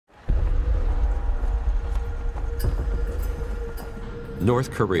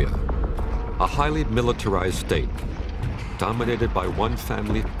North Korea, a highly militarized state, dominated by one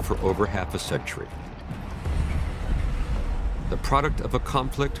family for over half a century. The product of a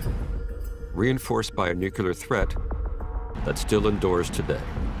conflict reinforced by a nuclear threat that still endures today.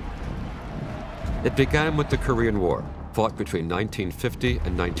 It began with the Korean War, fought between 1950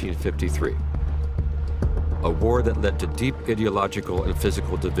 and 1953. A war that led to deep ideological and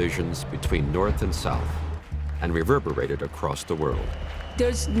physical divisions between North and South and reverberated across the world.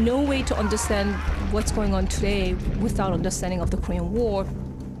 There's no way to understand what's going on today without understanding of the Korean War.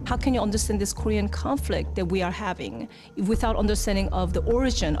 How can you understand this Korean conflict that we are having without understanding of the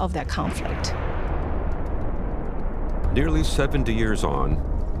origin of that conflict? Nearly 70 years on,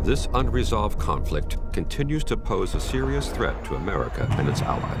 this unresolved conflict continues to pose a serious threat to America and its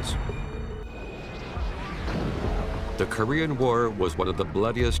allies. The Korean War was one of the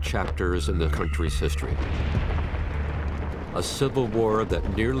bloodiest chapters in the country's history. A civil war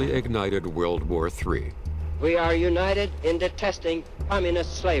that nearly ignited World War III. We are united in detesting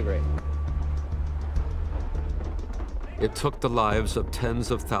communist slavery. It took the lives of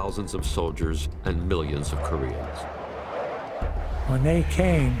tens of thousands of soldiers and millions of Koreans. When they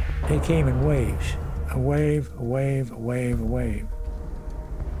came in waves. A wave, a wave, a wave, a wave.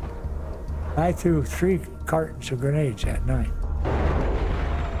 I threw 3 cartons of grenades that night.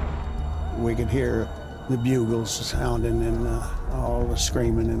 We could hear the bugles sounding and all the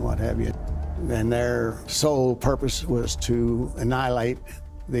screaming and what have you. And their sole purpose was to annihilate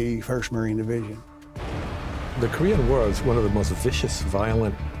the 1st Marine Division. The Korean War is one of the most vicious,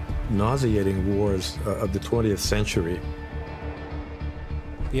 violent, nauseating wars of the 20th century.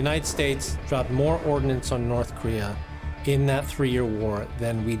 The United States dropped more ordnance on North Korea in that 3-year war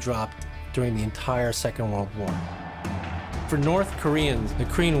than we dropped during the entire Second World War. For North Koreans, the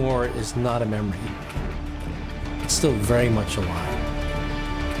Korean War is not a memory. It's still very much alive.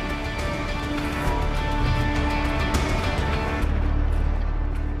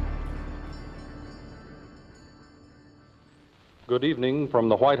 Good evening from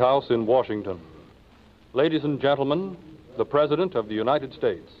the White House in Washington. Ladies and gentlemen, the President of the United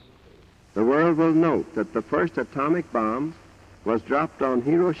States. The world will note that the first atomic bomb was dropped on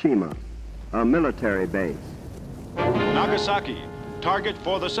Hiroshima, a military base. Nagasaki, target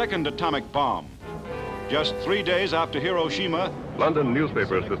for the second atomic bomb. Just 3 days after Hiroshima, London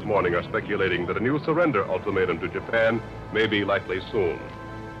newspapers this morning are speculating that a new surrender ultimatum to Japan may be likely soon.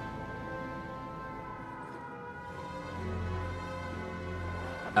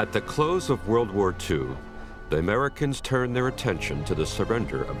 At the close of World War II, the Americans turned their attention to the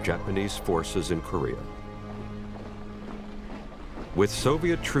surrender of Japanese forces in Korea. With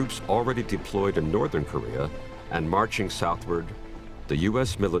Soviet troops already deployed in northern Korea and marching southward, the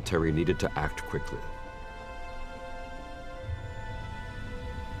U.S. military needed to act quickly.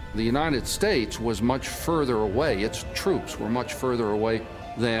 The United States was much further away. Its troops were much further away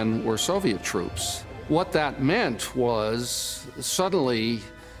than were Soviet troops. What that meant was suddenly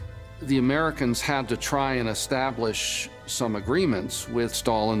the Americans had to try and establish some agreements with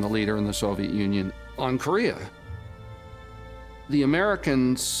Stalin, the leader in the Soviet Union, on Korea. The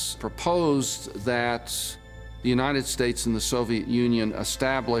Americans proposed that the United States and the Soviet Union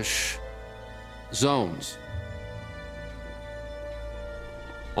establish zones.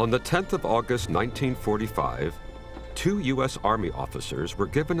 On the 10th of August 1945, 2 U.S. Army officers were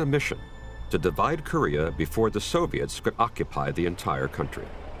given a mission to divide Korea before the Soviets could occupy the entire country.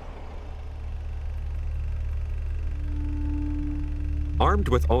 Armed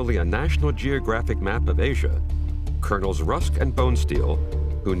with only a National Geographic map of Asia, Colonels Rusk and Bonesteel,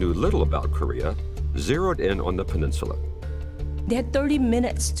 who knew little about Korea, zeroed in on the peninsula. They had 30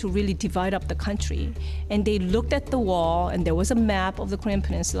 minutes to really divide up the country. And they looked at the wall, and there was a map of the Korean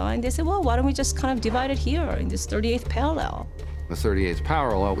Peninsula, and they said, well, why don't we just kind of divide it here in this 38th parallel? The 38th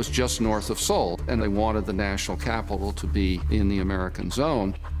parallel was just north of Seoul, and they wanted the national capital to be in the American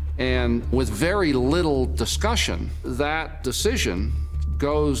zone. And with very little discussion, that decision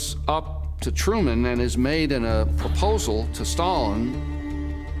goes up to Truman and is made in a proposal to Stalin.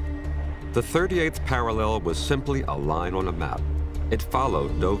 The 38th parallel was simply a line on a map. It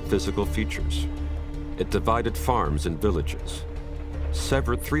followed no physical features. It divided farms and villages,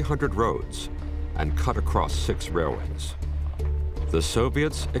 severed 300 roads, and cut across 6 railways. The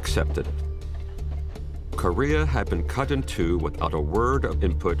Soviets accepted it. Korea had been cut in 2 without a word of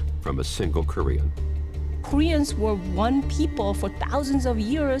input from a single Korean. Koreans were one people for thousands of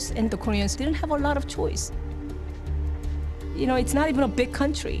years, and the Koreans didn't have a lot of choice. You know, it's not even a big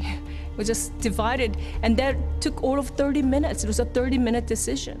country. We just divided, and that took all of 30 minutes. It was a 30-minute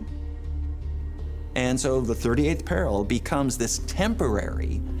decision. And so the 38th parallel becomes this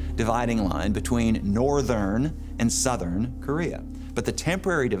temporary dividing line between northern and southern Korea. But the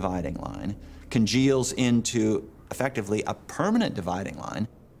temporary dividing line congeals into effectively a permanent dividing line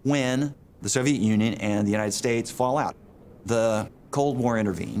when the Soviet Union and the United States fall out. The Cold War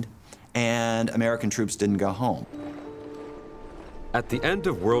intervened, and American troops didn't go home. At the end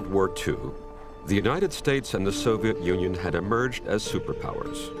of World War II, the United States and the Soviet Union had emerged as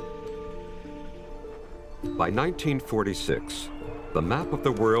superpowers. By 1946, the map of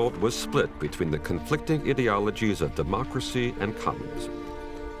the world was split between the conflicting ideologies of democracy and communism.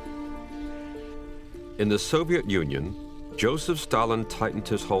 In the Soviet Union, Joseph Stalin tightened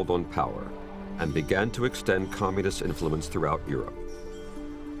his hold on power and began to extend communist influence throughout Europe.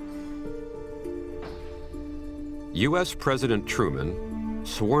 U.S. President Truman,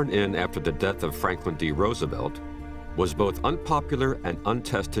 sworn in after the death of Franklin D. Roosevelt, was both unpopular and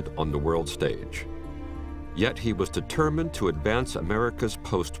untested on the world stage. Yet he was determined to advance America's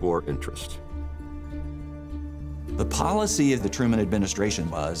post-war interest. The policy of the Truman administration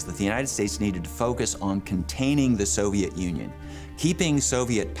was that the United States needed to focus on containing the Soviet Union, keeping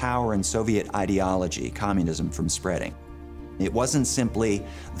Soviet power and Soviet ideology, communism, from spreading. It wasn't simply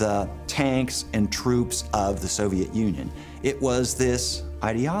the tanks and troops of the Soviet Union. It was this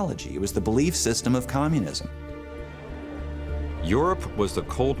ideology. It was the belief system of communism. Europe was the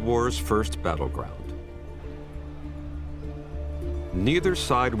Cold War's first battleground. Neither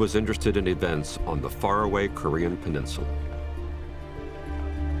side was interested in events on the faraway Korean peninsula.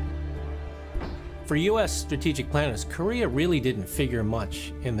 For U.S. strategic planners, Korea really didn't figure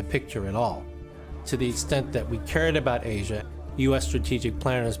much in the picture at all. To the extent that we cared about Asia, U.S. strategic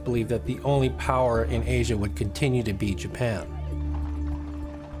planners believed that the only power in Asia would continue to be Japan.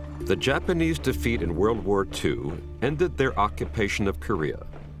 The Japanese defeat in World War II ended their occupation of Korea,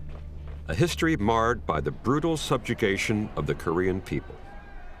 a history marred by the brutal subjugation of the Korean people.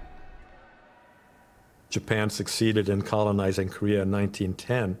 Japan succeeded in colonizing Korea in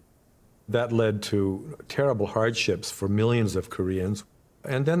 1910. That led to terrible hardships for millions of Koreans.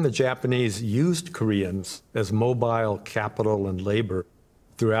 And then the Japanese used Koreans as mobile capital and labor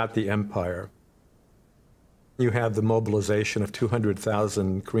throughout the empire. You had the mobilization of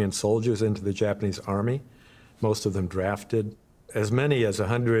 200,000 Korean soldiers into the Japanese army, most of them drafted. As many as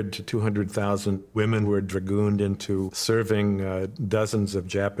 100 to 200,000 women were dragooned into serving dozens of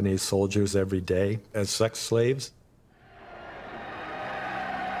Japanese soldiers every day as sex slaves.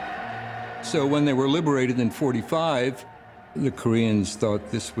 So when they were liberated in '45, the Koreans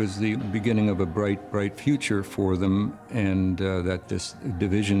thought this was the beginning of a bright, bright future for them, and that this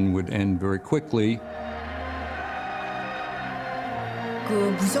division would end very quickly.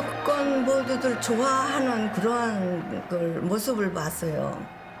 그 무조건 모두들 좋아하는 그런 걸 모습을 봤어요.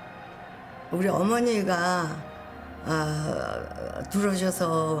 우리 어머니가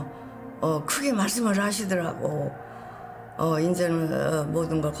들어오셔서 크게 말씀을 하시더라고. 이제는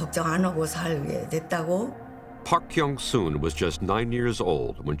모든 걸 걱정 안 하고 살게 됐다고. Park Kyung-soon was just 9 years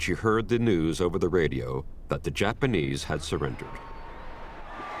old when she heard the news over the radio that the Japanese had surrendered.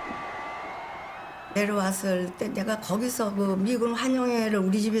 내려왔을 때 내가 거기서 그 미군 환영회를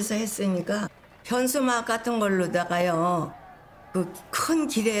우리 집에서 했으니까 현수막 같은 걸로다가요 그 큰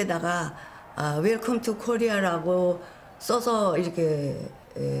길에다가 웰컴 투 코리아라고 써서 이렇게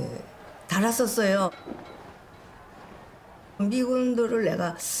달았었어요. 미군들을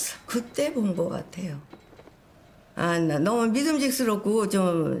내가 그때 본 것 같아요. 너무 믿음직스럽고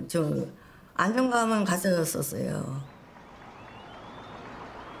좀 안정감은 가졌었어요.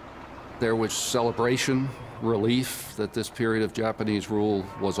 There was celebration, relief that this period of Japanese rule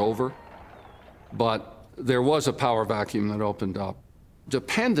was over, but there was a power vacuum that opened up.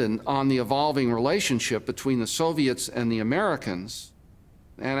 Dependent on the evolving relationship between the Soviets and the Americans,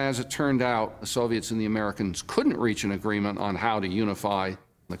 and as it turned out, the Soviets and the Americans couldn't reach an agreement on how to unify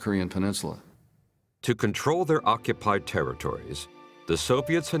the Korean Peninsula. To control their occupied territories, the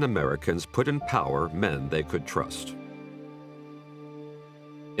Soviets and Americans put in power men they could trust.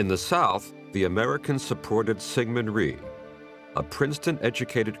 In the South, the Americans supported Syngman Rhee, a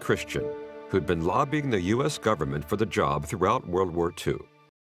Princeton-educated Christian who'd been lobbying the U.S. government for the job throughout World War II.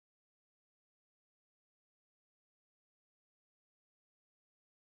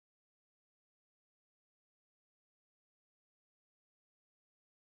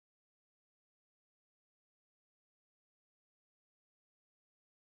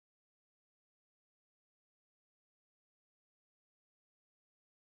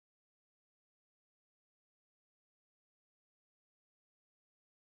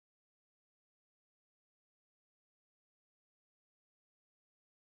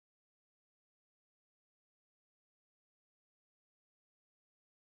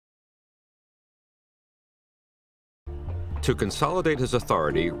 To consolidate his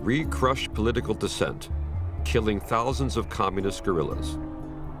authority, Rhee crushed political dissent, killing thousands of communist guerrillas.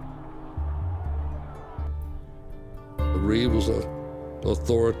 Rhee was an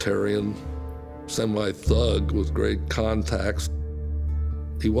authoritarian, semi-thug with great contacts.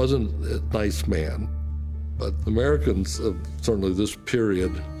 He wasn't a nice man, but Americans of certainly this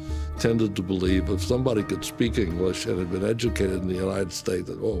period tended to believe if somebody could speak English and had been educated in the United States,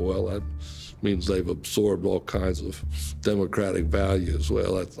 that, oh, well, that means they've absorbed all kinds of democratic values.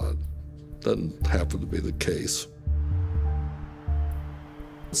 Well, that doesn't happen to be the case.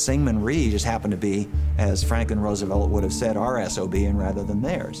 Syngman Rhee just happened to be, as Franklin Roosevelt would have said, our SOB and rather than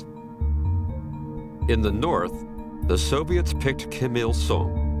theirs. In the North, the Soviets picked Kim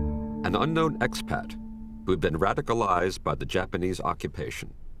Il-sung, an unknown expat who had been radicalized by the Japanese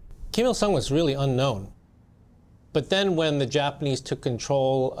occupation. Kim Il-sung was really unknown. But then when the Japanese took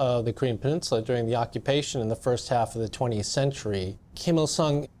control of the Korean Peninsula during the occupation in the first half of the 20th century, Kim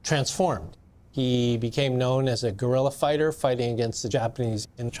Il-sung transformed. He became known as a guerrilla fighter fighting against the Japanese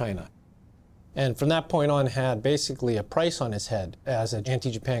in China. And from that point on had basically a price on his head as an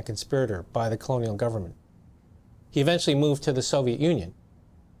anti-Japan conspirator by the colonial government. He eventually moved to the Soviet Union,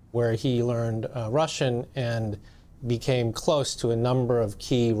 where he learned Russian and became close to a number of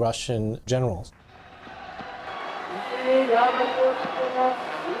key Russian generals.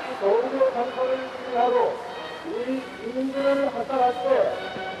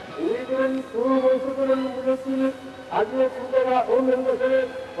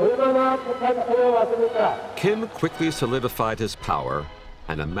 Kim quickly solidified his power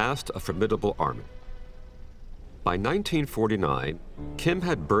and amassed a formidable army. By 1949, Kim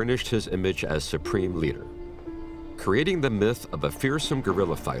had burnished his image as supreme leader, creating the myth of a fearsome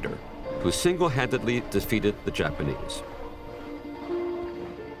guerrilla fighter who single-handedly defeated the Japanese.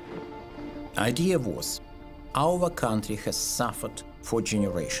 Idea was, our country has suffered for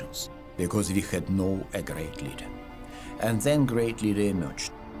generations because we had no a great leader. And then great leader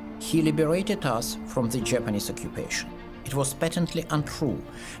emerged. He liberated us from the Japanese occupation. It was patently untrue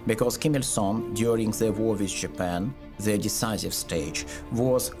because Kim Il-sung, during the war with Japan, the decisive stage,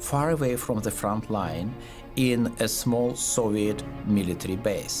 was far away from the front line in a small Soviet military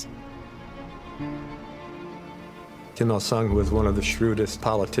base. Kim Il-sung was one of the shrewdest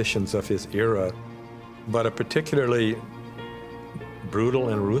politicians of his era, but a particularly brutal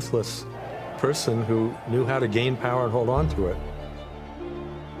and ruthless person who knew how to gain power and hold on to it.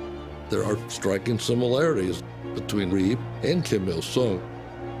 There are striking similarities between Rhee and Kim Il-sung.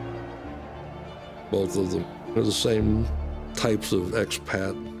 Both of them are the same types of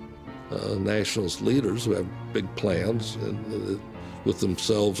expat nationalist leaders who have big plans and with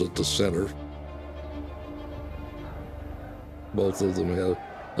themselves at the center. Both of them had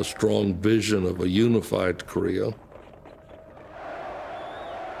a strong vision of a unified Korea.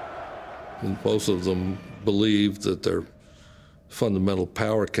 And both of them believed that their fundamental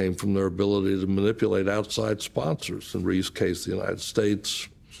power came from their ability to manipulate outside sponsors, in Rhee's case, the United States,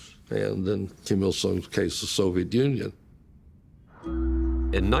 and in Kim Il-sung's case, the Soviet Union.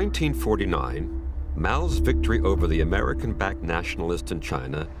 In 1949, Mao's victory over the American-backed nationalists in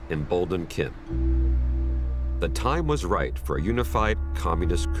China emboldened Kim. The time was right for a unified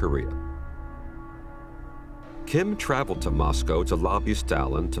communist Korea. Kim traveled to Moscow to lobby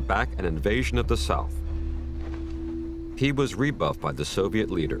Stalin to back an invasion of the South. He was rebuffed by the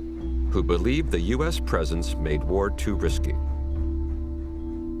Soviet leader, who believed the U.S. presence made war too risky.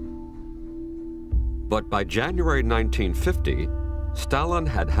 But by January 1950, Stalin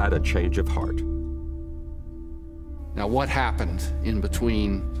had had a change of heart. Now, what happened in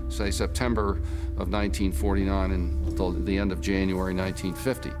between, say, September of 1949 and the end of January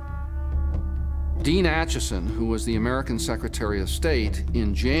 1950? Dean Acheson, who was the American Secretary of State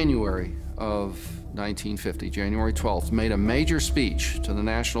in January of 1950, January 12th, made a major speech to the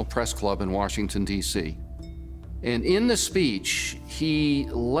National Press Club in Washington, D.C. And in the speech, he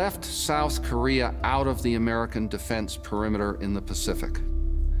left South Korea out of the American defense perimeter in the Pacific.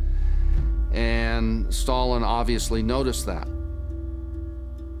 And Stalin obviously noticed that.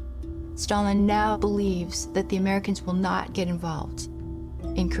 Stalin now believes that the Americans will not get involved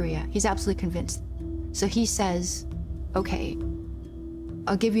in Korea. He's absolutely convinced. So he says, okay,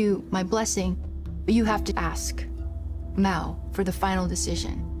 I'll give you my blessing, but you have to ask Mao for the final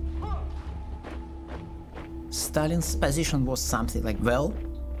decision. Stalin's position was something like, well,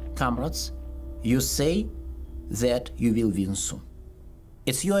 comrades, you say that you will win soon.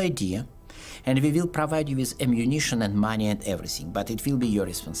 It's your idea, and we will provide you with ammunition and money and everything, but it will be your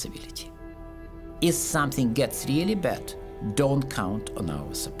responsibility. If something gets really bad, don't count on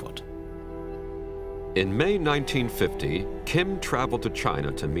our support. In May 1950, Kim traveled to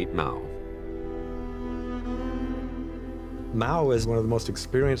China to meet Mao. Mao is one of the most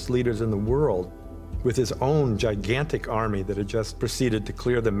experienced leaders in the world, with his own gigantic army that had just proceeded to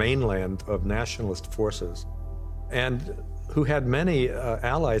clear the mainland of nationalist forces, and who had many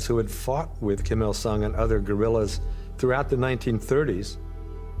allies who had fought with Kim Il-sung and other guerrillas throughout the 1930s.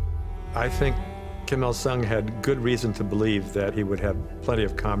 I think Kim Il-sung had good reason to believe that he would have plenty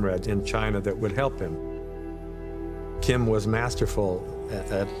of comrades in China that would help him. Kim was masterful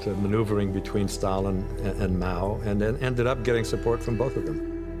at maneuvering between Stalin and Mao, and then ended up getting support from both of them.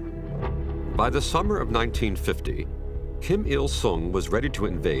 By the summer of 1950, Kim Il-sung was ready to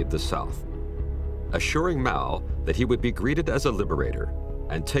invade the South, assuring Mao that he would be greeted as a liberator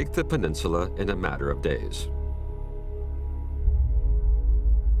and take the peninsula in a matter of days.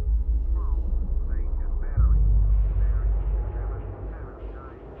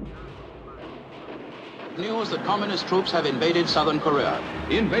 News that communist troops have invaded southern Korea.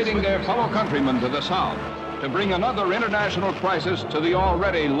 Invading their fellow countrymen to the south to bring another international crisis to the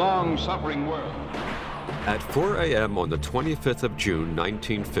already long-suffering world. At 4 a.m. on the 25th of June,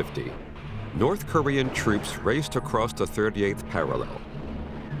 1950, North Korean troops raced across the 38th parallel.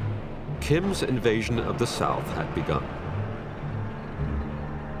 Kim's invasion of the South had begun.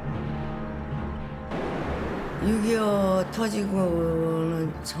 6.25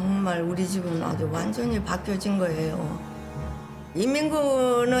 터지고는 정말 우리 집은 아주 완전히 바뀌어진 거예요.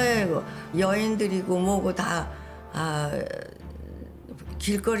 인민군의 여인들이고 뭐고 다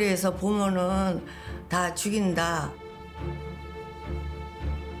길거리에서 보면은 다 죽인다.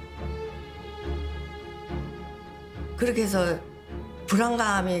 그렇게 해서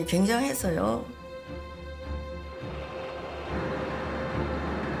불안감이 굉장했어요.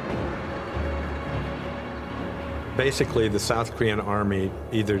 Basically, the South Korean army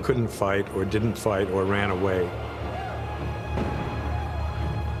either couldn't fight or didn't fight or ran away.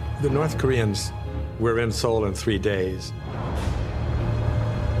 The North Koreans were in Seoul in 3 days.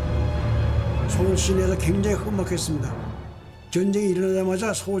 서울 시내가 굉장히 험악했습니다. 전쟁이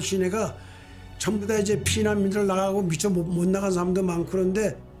일어나자마자 서울 시내가 전부 다 이제 피난민들 나가고 미처 못 나간 사람도 많고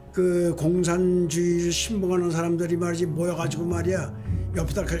그런데 그 공산주의를 신봉하는 사람들이 말이지 모여가지고 말이야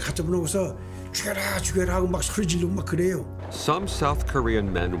옆에다 갖다 보내고서 죽여라 죽여라 하고 막 소리 지르고 막 그래요. Some South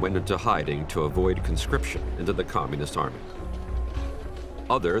Korean men went into hiding to avoid conscription into the Communist Army.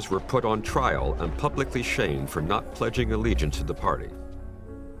 Others were put on trial and publicly shamed for not pledging allegiance to the party.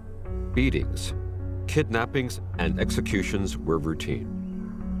 Beatings, kidnappings, and executions were routine.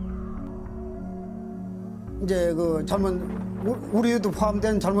 이제 그 젊은 우리도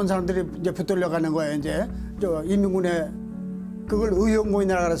포함된 젊은 사람들이 이제 붙들려 가는 거예요. 이제 저 인민군에 그걸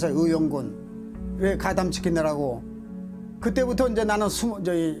의용군이라고 그래서 의용군 가담시키느라고. 그때부터 이제 나는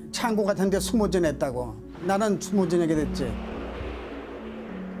저희 창고 같은데 숨어 지냈다고. 나는 숨어 지내게 됐지.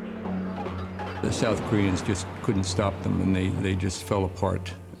 The South Koreans just couldn't stop them, and they just fell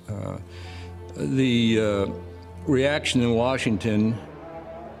apart. The reaction in Washington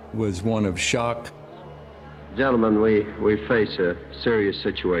was one of shock. Gentlemen, we face a serious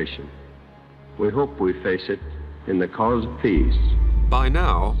situation. We hope we face it in the cause of peace. By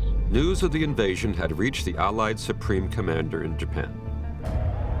now, news of the invasion had reached the Allied Supreme Commander in Japan.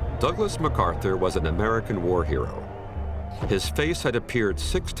 Douglas MacArthur was an American war hero. His face had appeared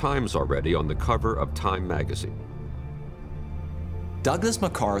 6 times already on the cover of Time magazine. Douglas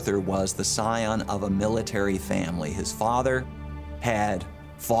MacArthur was the scion of a military family. His father had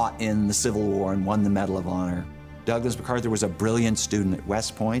fought in the Civil War and won the Medal of Honor. Douglas MacArthur was a brilliant student at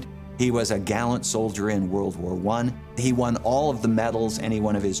West Point. He was a gallant soldier in World War I. He won all of the medals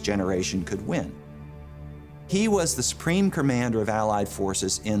anyone of his generation could win. He was the supreme commander of Allied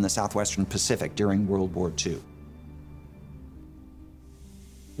forces in the Southwestern Pacific during World War II.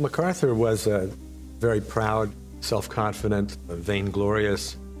 MacArthur was a very proud, self-confident,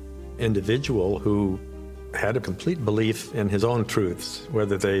 vainglorious individual who had a complete belief in his own truths,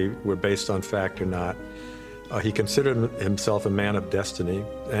 whether they were based on fact or not. He considered himself a man of destiny,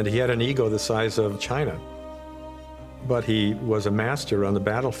 and he had an ego the size of China. But he was a master on the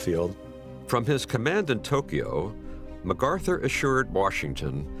battlefield. From his command in Tokyo, MacArthur assured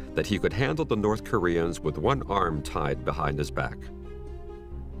Washington that he could handle the North Koreans with one arm tied behind his back.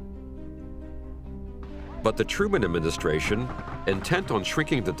 But the Truman administration, intent on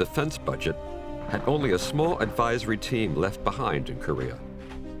shrinking the defense budget, had only a small advisory team left behind in Korea.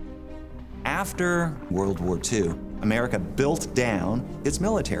 After World War II, America built down its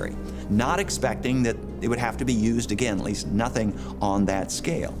military, not expecting that it would have to be used again, at least nothing on that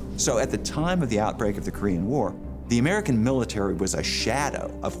scale. So at the time of the outbreak of the Korean War, the American military was a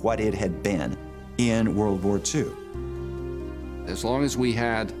shadow of what it had been in World War II. As long as we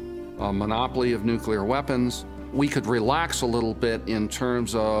had a monopoly of nuclear weapons, we could relax a little bit in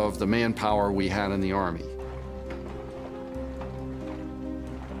terms of the manpower we had in the Army.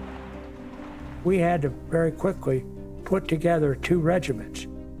 We had to very quickly put together 2 regiments.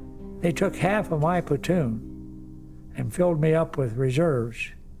 They took half of my platoon and filled me up with reserves,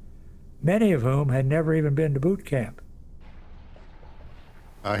 many of whom had never even been to boot camp.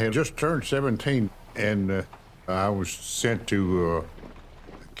 I had just turned 17, and I was sent to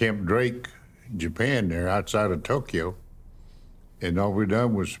Camp Drake, Japan, there outside of Tokyo. And all we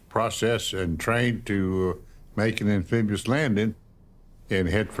done was process and train to make an amphibious landing and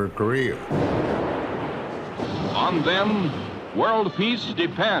head for Korea. On them, world peace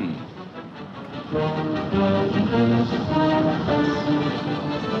depends.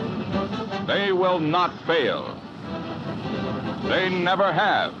 They will not fail. They never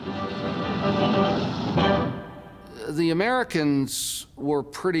have. The Americans were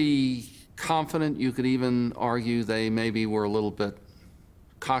pretty confident. You could even argue they maybe were a little bit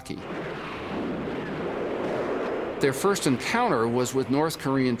cocky. Their first encounter was with North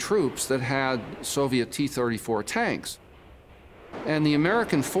Korean troops that had Soviet T-34 tanks. And the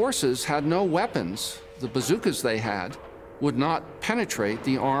American forces had no weapons. The bazookas they had would not penetrate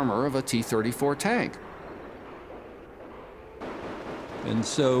the armor of a T-34 tank. And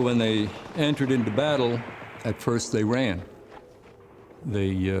so when they entered into battle, at first they ran.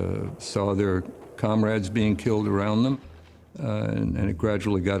 They saw their comrades being killed around them, and it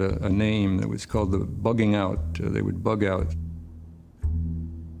gradually got a name that was called the bugging out. They would bug out.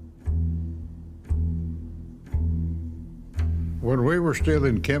 When we were still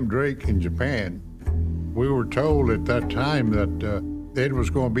in Camp Drake in Japan, we were told at that time that it was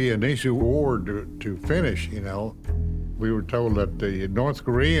going to be an easy war to finish, you know. We were told that the North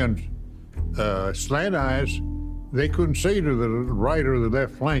Koreans, slant eyes, they couldn't see to the right or the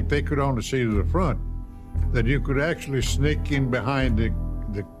left flank. They could only see to the front. That you could actually sneak in behind the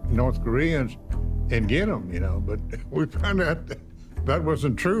North Koreans and get them, you know. But we found out that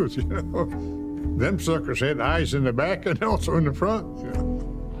wasn't truth, you know. Them suckers had eyes in the back and also in the front. You know.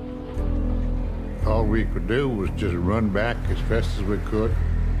 All we could do was just run back as fast as we could,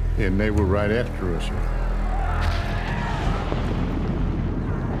 and they were right after us.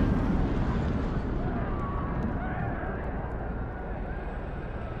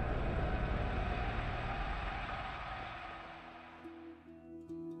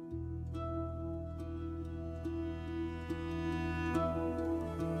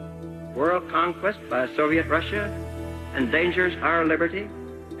 World conquest by Soviet Russia endangers our liberty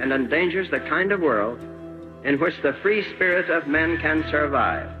and endangers the kind of world in which the free spirit of men can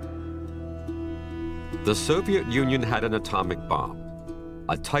survive. The Soviet Union had an atomic bomb,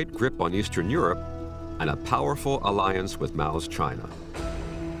 a tight grip on Eastern Europe, and a powerful alliance with Mao's China.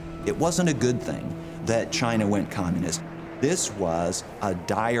 It wasn't a good thing that China went communist. This was a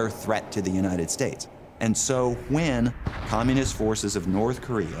dire threat to the United States. And so when communist forces of North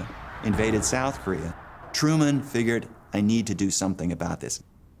Korea invaded South Korea, Truman figured, I need to do something about this.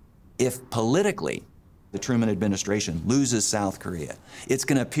 If politically the Truman administration loses South Korea, it's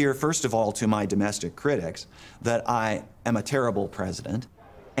going to appear, first of all, to my domestic critics that I am a terrible president,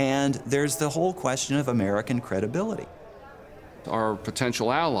 and there's the whole question of American credibility. Our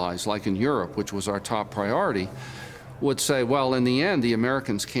potential allies, like in Europe, which was our top priority, would say, well, in the end, the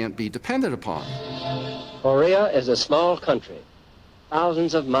Americans can't be depended upon. Korea is a small country,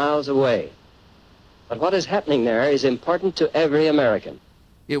 thousands of miles away. But what is happening there is important to every American.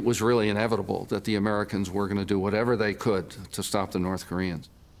 It was really inevitable that the Americans were going to do whatever they could to stop the North Koreans.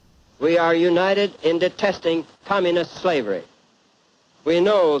 We are united in detesting communist slavery. We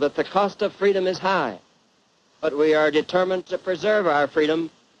know that the cost of freedom is high, but we are determined to preserve our freedom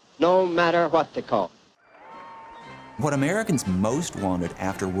no matter what the cost. What Americans most wanted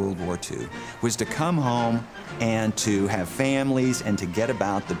after World War II was to come home and to have families and to get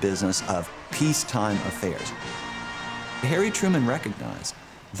about the business of peacetime affairs. Harry Truman recognized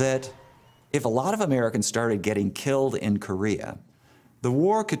that if a lot of Americans started getting killed in Korea, the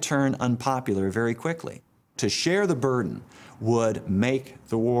war could turn unpopular very quickly. To share the burden would make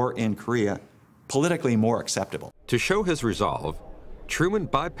the war in Korea politically more acceptable. To show his resolve, Truman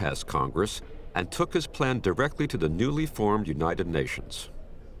bypassed Congress and took his plan directly to the newly formed United Nations.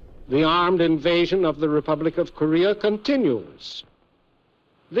 The armed invasion of the Republic of Korea continues.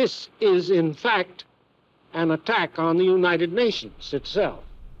 This is, in fact, an attack on the United Nations itself.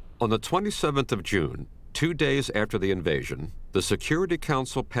 On the 27th of June, 2 days after the invasion, the Security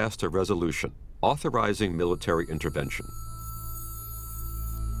Council passed a resolution authorizing military intervention.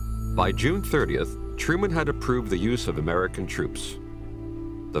 By June 30th, Truman had approved the use of American troops.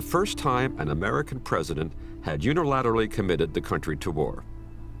 The first time an American president had unilaterally committed the country to war.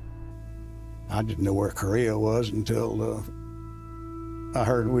 I didn't know where Korea was until I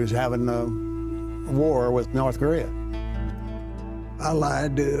heard we was having a war with North Korea. I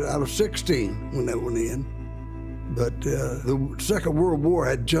lied. I was 16 when that went in. But the Second World War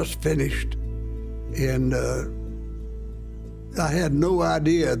had just finished, and I had no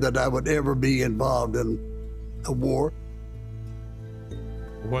idea that I would ever be involved in a war.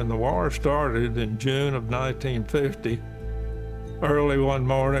 When the war started in June of 1950, early one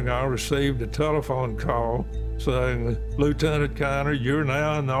morning I received a telephone call saying, "Lieutenant Kiner, you're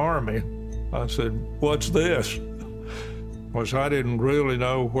now in the Army." I said, "What's this?" Because I didn't really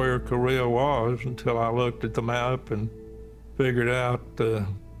know where Korea was until I looked at the map and figured out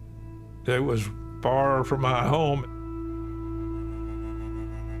it was far from my home.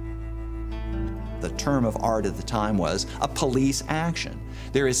 The term of art at the time was a police action.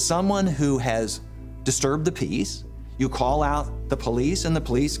 There is someone who has disturbed the peace, you call out the police and the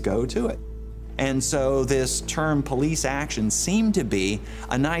police go to it. And so this term police action seemed to be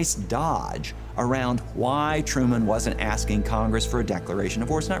a nice dodge around why Truman wasn't asking Congress for a declaration of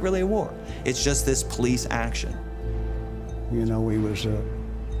war. It's not really a war. It's just this police action. You know, we was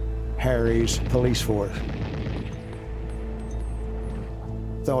Harry's police force.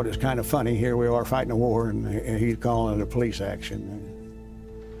 Thought it was kind of funny. Here we are fighting a war, and he's calling it a police action.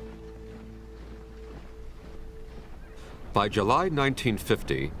 By July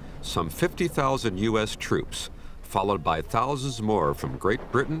 1950, some 50,000 U.S. troops, followed by thousands more from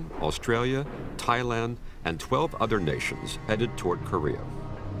Great Britain, Australia, Thailand, and 12 other nations, headed toward Korea.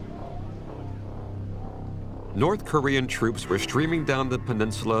 North Korean troops were streaming down the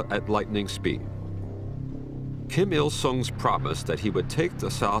peninsula at lightning speed. Kim Il-sung's promise that he would take the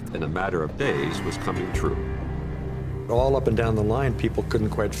South in a matter of days was coming true. All up and down the line, people couldn't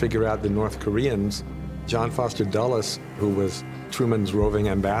quite figure out the North Koreans. John Foster Dulles, who was Truman's roving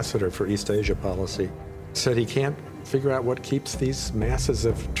ambassador for East Asia policy, said he can't figure out what keeps these masses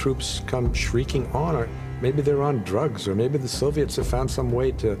of troops come shrieking on, or maybe they're on drugs, or maybe the Soviets have found some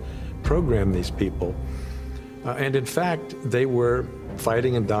way to program these people. And in fact, they were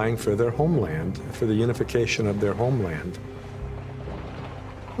fighting and dying for their homeland, for the unification of their homeland.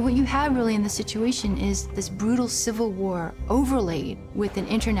 What you have really in this situation is this brutal civil war overlaid with an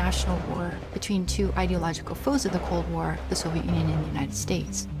international war between two ideological foes of the Cold War, the Soviet Union and the United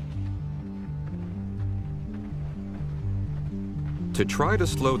States. To try to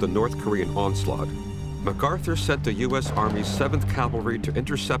slow the North Korean onslaught, MacArthur sent the U.S. Army's 7th Cavalry to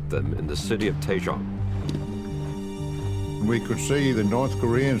intercept them in the city of Daejeon. We could see the North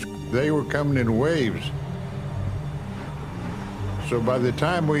Koreans, they were coming in waves. So by the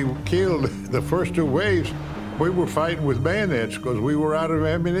time we killed the first 2 waves, we were fighting with bayonets because we were out of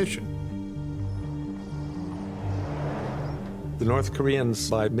ammunition. The North Koreans,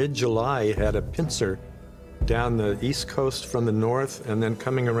 by mid-July, had a pincer down the east coast from the north and then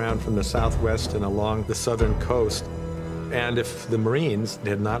coming around from the southwest and along the southern coast. And if the Marines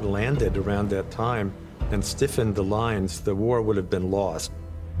had not landed around that time and stiffened the lines, the war would have been lost.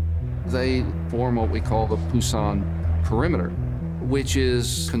 They form what we call the Pusan perimeter, which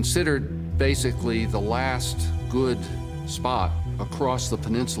is considered basically the last good spot across the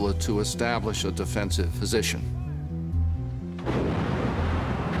peninsula to establish a defensive position.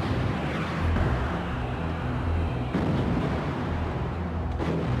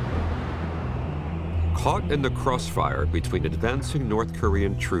 Caught in the crossfire between advancing North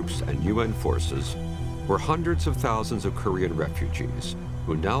Korean troops and UN forces were hundreds of thousands of Korean refugees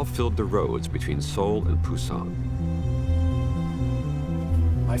who now filled the roads between Seoul and Busan.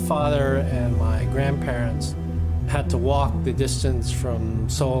 My father and my grandparents had to walk the distance from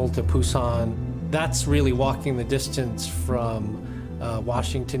Seoul to Busan. That's really walking the distance from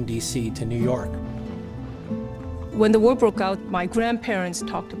Washington, D.C. to New York. When the war broke out, my grandparents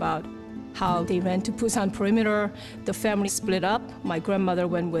talked about how they ran to Busan perimeter. The family split up. My grandmother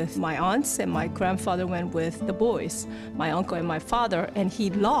went with my aunts, and my grandfather went with the boys, my uncle and my father, and he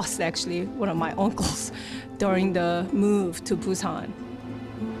lost, actually, one of my uncles during the move to Busan.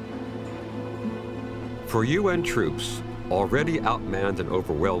 For UN troops, already outmanned and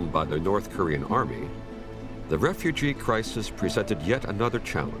overwhelmed by the North Korean army, the refugee crisis presented yet another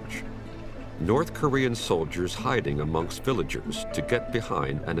challenge. North Korean soldiers hiding amongst villagers to get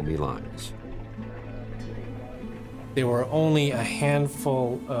behind enemy lines. There were only a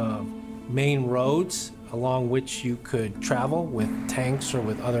handful of main roads along which you could travel with tanks or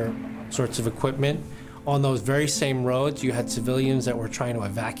with other sorts of equipment. On those very same roads, you had civilians that were trying to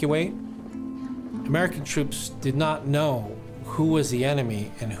evacuate. American troops did not know who was the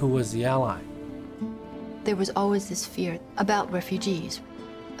enemy and who was the ally. There was always this fear about refugees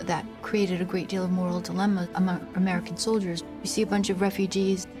that created a great deal of moral dilemma among American soldiers. You see a bunch of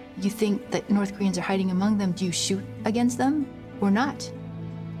refugees, you think that North Koreans are hiding among them. Do you shoot against them or not?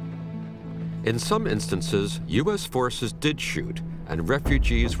 In some instances, U.S. forces did shoot, and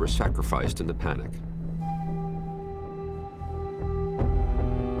refugees were sacrificed in the panic.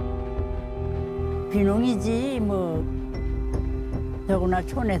 비농이지 뭐 더구나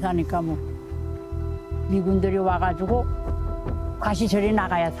촌에 사니까 뭐 미군들이 와가지고 과시절이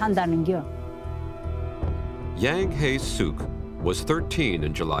나가야 산다는겨. Yang Hae-suk was 13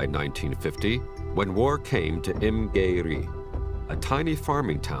 in July 1950 when war came to Imgaeri, a tiny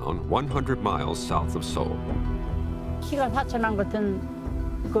farming town 100 miles south of Seoul. 키가 사천한 것은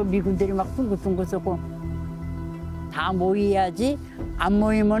그 미군들이 막 둥글둥글 쏘고 다 모여야지 안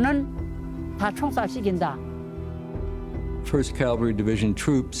모이면은 다 총살 시킨다. 1st Cavalry Division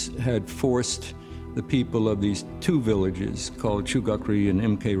troops had forced the people of these two villages called Chugakri and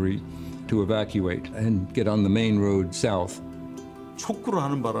Imkeri to evacuate and get on the main road south. 촉구를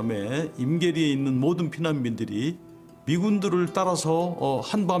하는 바람에 임계리에 있는 모든 피난민들이 미군들을 따라서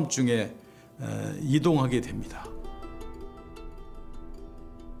한밤중에 이동하게 됩니다.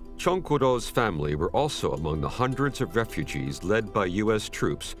 Chung Kuro-'s family were also among the hundreds of refugees led by U.S.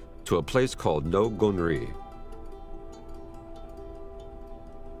 troops to a place called No-gunri.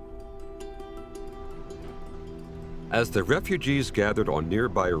 As the refugees gathered on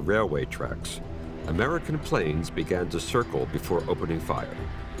nearby railway tracks, American planes began to circle before opening fire.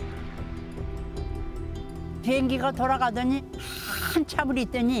 비행기가 돌아가더니 한참을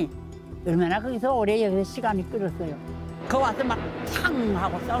있더니 얼마나 거기서 오래 여기서 시간이 끌었어요. 그 와서 막 탕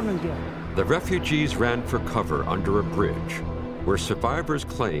하고 싸우는 겨. The refugees ran for cover under a bridge, where survivors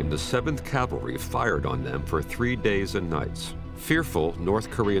claim the 7th Cavalry fired on them for 3 days and nights. Fearful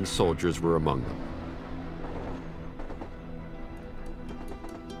North Korean soldiers were among them.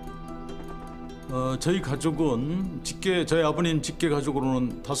 저희 가족은 저희 아버님 직계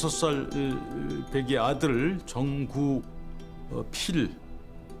가족으로는 5살 배기 아들 정구 필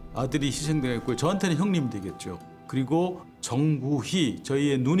아들이 희생되었고요. 저한테는 형님이 되겠죠. 그리고 정구희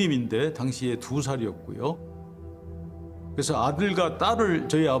저희의 누님인데 당시에 2살이었고요. 그래서 아들과 딸을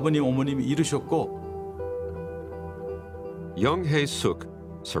저희 아버님 어머님이 잃으셨고. Young Hae-suk,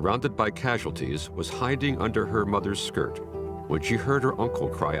 surrounded by casualties, was hiding under her mother's skirt when she heard her uncle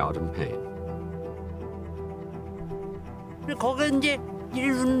cry out in pain. 거기 이제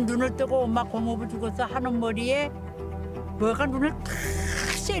눈을 뜨고 엄마 공업을 죽어서 하는 머리에 뭐가 눈을 탁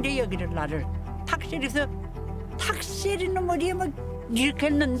세려 여기를 나를 탁 세려서 탁 세리는 머리에 막 이렇게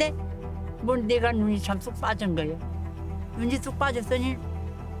했는데 뭐 내가 눈이 참 쑥 빠진 거예요. 눈이 쑥 빠졌더니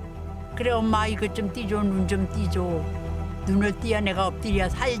그래 엄마 이것 좀 띄줘 눈 좀 띄줘 눈을 띄야 내가 엎드려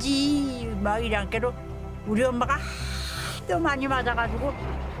살지 막 이랑께로 우리 엄마가 하도 많이 맞아가지고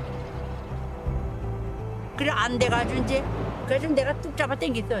그래 안 돼가지고 이제 그래서 내가 뚝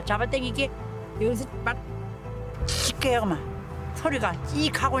잡아당겼어. 잡아당기게 여기서 막 찌개요 막 소리가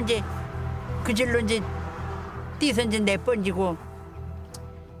찌익 하고 이제 그 질로 이제 뛰서 이제 내번지고.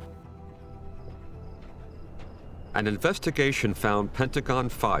 An investigation found Pentagon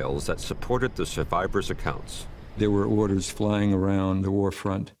files that supported the survivors' accounts. There were orders flying around the war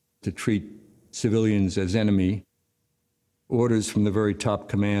front to treat civilians as enemy. Orders from the very top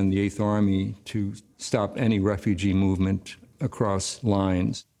command, the 8th Army, to stop any refugee movement across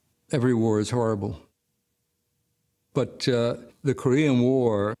lines. Every war is horrible. But the Korean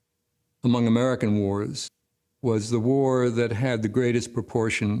War, among American wars, was the war that had the greatest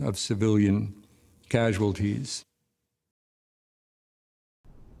proportion of civilian casualties.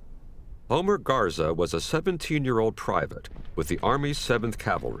 Omer Garza was a 17-year-old private with the Army's 7th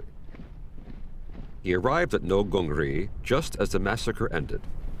Cavalry. He arrived at No-gunri just as the massacre ended.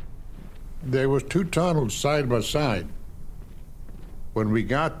 There was 2 tunnels side by side. When we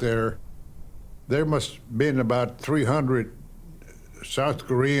got there, there must have been about 300 South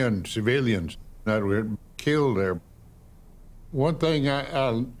Korean civilians that were killed there. One thing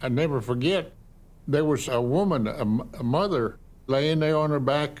I'll never forget, there was a woman, a mother, laying there on her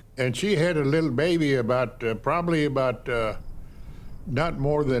back, and she had a little baby probably about not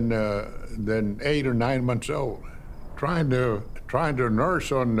more than 8 or 9 months old, trying to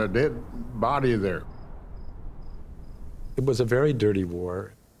nurse on the dead body there. It was a very dirty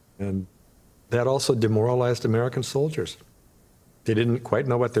war, and that also demoralized American soldiers. They didn't quite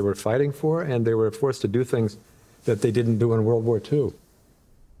know what they were fighting for, and they were forced to do things that they didn't do in World War II.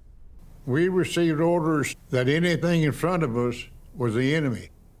 We received orders that anything in front of us was the enemy.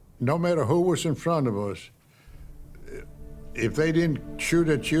 No matter who was in front of us, if they didn't shoot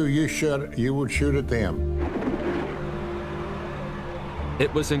at you, you would shoot at them.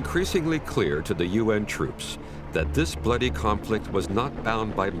 It was increasingly clear to the UN troops that this bloody conflict was not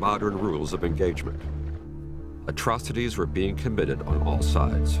bound by modern rules of engagement. Atrocities were being committed on all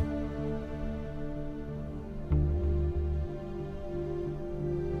sides.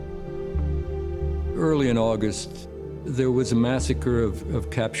 Early in August, there was a massacre of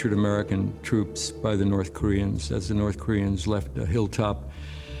captured American troops by the North Koreans. As the North Koreans left a hilltop,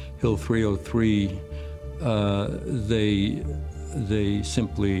 Hill 303, they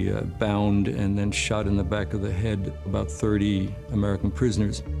simply bound and then shot in the back of the head about 30 American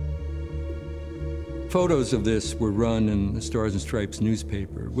prisoners. Photos of this were run in the Stars and Stripes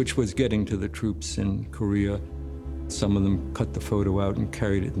newspaper, which was getting to the troops in Korea. Some of them cut the photo out and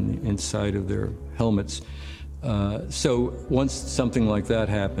carried it in the inside of their helmets. So once something like that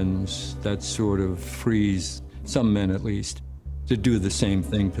happens, that sort of frees some men, at least, to do the same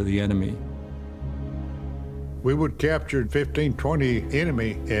thing to the enemy. We would capture 15, 20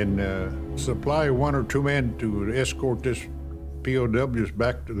 enemy and supply 1 or 2 men to escort this POWs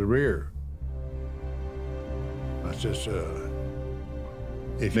back to the rear. That's just,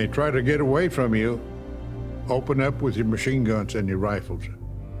 if they try to get away from you, open up with your machine guns and your rifles.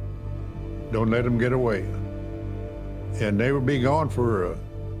 Don't let them get away. And they would be gone for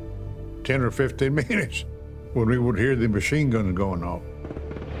 10 or 15 minutes when we would hear the machine guns going off.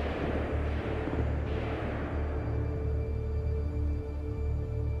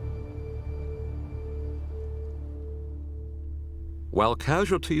 While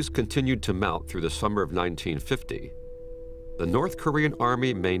casualties continued to mount through the summer of 1950, the North Korean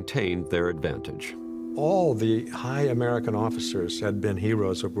Army maintained their advantage. All the high American officers had been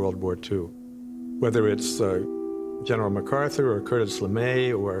heroes of World War II, whether it's General MacArthur or Curtis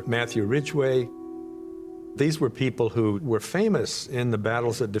LeMay or Matthew Ridgway. These were people who were famous in the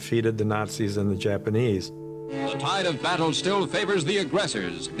battles that defeated the Nazis and the Japanese. The tide of battle still favors the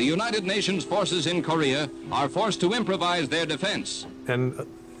aggressors. The United Nations forces in Korea are forced to improvise their defense. And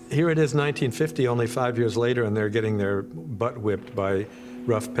here it is, 1950, only 5 years later, and they're getting their butt whipped by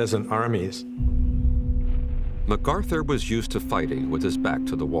rough peasant armies. MacArthur was used to fighting with his back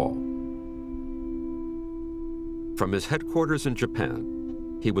to the wall. From his headquarters in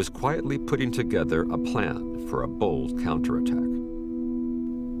Japan, he was quietly putting together a plan for a bold counterattack.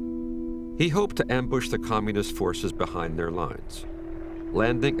 He hoped to ambush the communist forces behind their lines,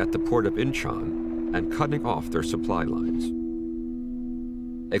 landing at the port of Incheon and cutting off their supply lines.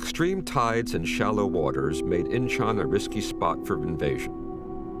 Extreme tides and shallow waters made Incheon a risky spot for invasion.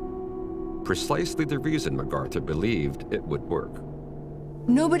 Precisely the reason MacArthur believed it would work.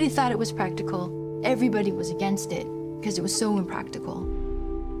 Nobody thought it was practical. Everybody was against it because it was so impractical.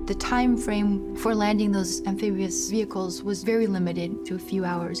 The time frame for landing those amphibious vehicles was very limited to a few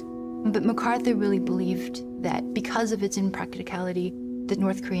hours. But MacArthur really believed that because of its impracticality, the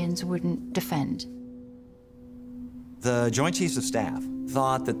North Koreans wouldn't defend. The Joint Chiefs of Staff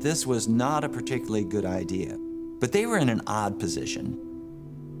thought that this was not a particularly good idea, but they were in an odd position.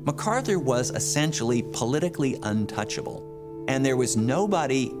 MacArthur was essentially politically untouchable, and there was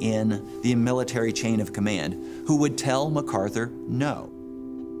nobody in the military chain of command who would tell MacArthur no.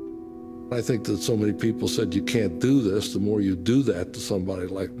 I think that so many people said you can't do this. The more you do that to somebody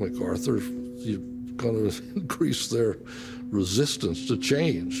like MacArthur, you're going to increase their resistance to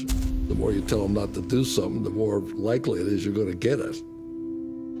change. The more you tell them not to do something, the more likely it is you're going to get it.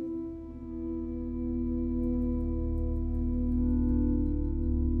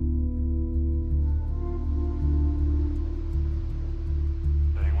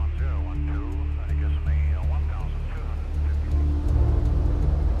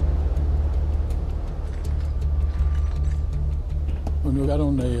 When we got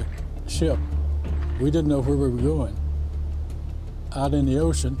on the ship, we didn't know where we were going. Out in the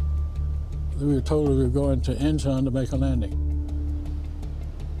ocean, we were told we were going to Incheon to make a landing.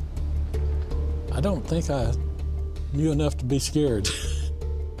 I don't think I knew enough to be scared.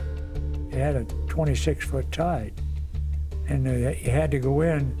 It had a 26-foot tide, and you had to go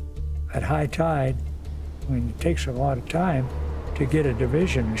in at high tide. I mean, it takes a lot of time to get a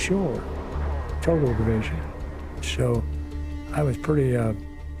division ashore, total division. So I was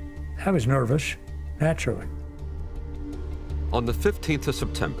I was nervous, naturally. On the 15th of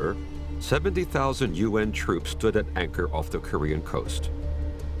September, 70,000 UN troops stood at anchor off the Korean coast,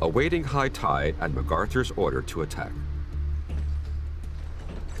 awaiting high tide and MacArthur's order to attack.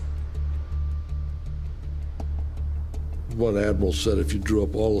 One admiral said if you drew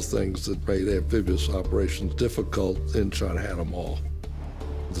up all the things that made amphibious operations difficult, Incheon had them all.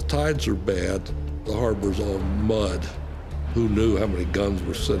 The tides are bad, the harbor's all mud. Who knew how many guns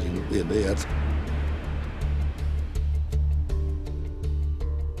were sitting in it?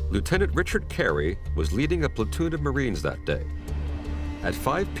 Lieutenant Richard Carey was leading a platoon of Marines that day. At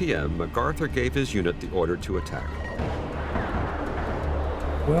 5 p.m., MacArthur gave his unit the order to attack.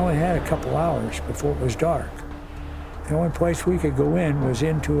 We only had a couple hours before it was dark. The only place we could go in was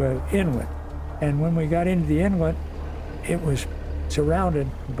into an inlet. And when we got into the inlet, it was surrounded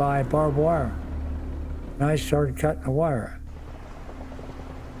by barbed wire. And I started cutting the wire.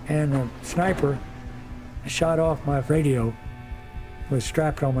 And the sniper shot off my radio, was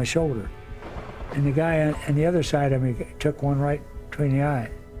strapped on my shoulder. And the guy on the other side of me took one right between the eye.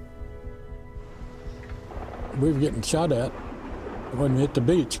 We were getting shot at when we hit the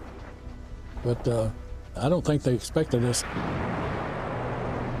beach, but I don't think they expected us.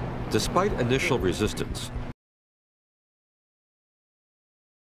 Despite initial resistance,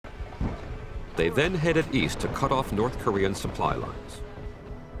 they then headed east to cut off North Korean supply lines.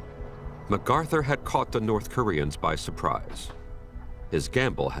 MacArthur had caught the North Koreans by surprise. His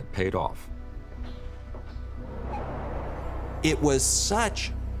gamble had paid off. It was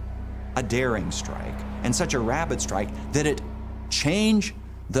such a daring strike and such a rapid strike that it changed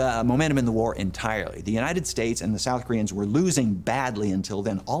the momentum in the war entirely. The United States and the South Koreans were losing badly until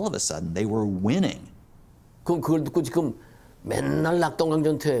then. All of a sudden, they were winning. 그럼 그걸 듣고 지금 맨날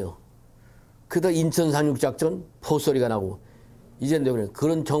낙동강전투예요. 그러다 인천 상륙작전 포소리가 나고 이제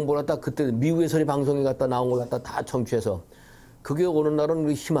그런 정보를 갖다 그때 미국에서 방송에 갖다 나온 걸 갖다 다 청취해서 그게 오는 날은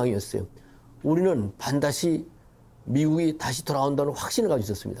우리 희망이었어요. 우리는 반드시 미국이 다시 돌아온다는 확신을 가지고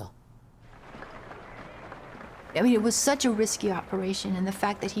있었습니다. I mean, it was such a risky operation, and the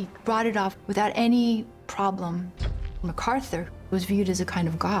fact that he brought it off without any problem. MacArthur was viewed as a kind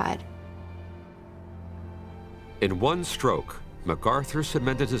of god. In one stroke, MacArthur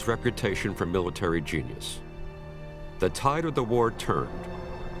cemented his reputation for military genius. The tide of the war turned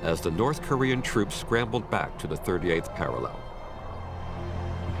as the North Korean troops scrambled back to the 38th parallel.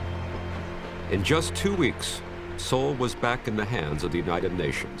 In just 2 weeks, Seoul was back in the hands of the United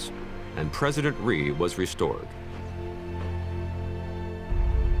Nations, and President Ri was restored.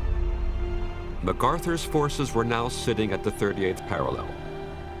 MacArthur's forces were now sitting at the 38th parallel,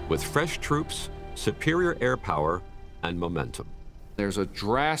 with fresh troops, superior air power, and momentum. There's a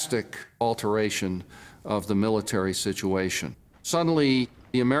drastic alteration of the military situation. Suddenly,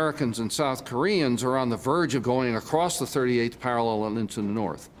 the Americans and South Koreans are on the verge of going across the 38th parallel and into the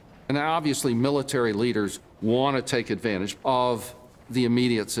north. And obviously, military leaders want to take advantage of the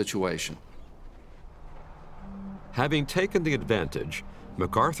immediate situation. Having taken the advantage,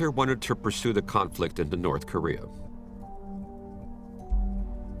 MacArthur wanted to pursue the conflict into North Korea.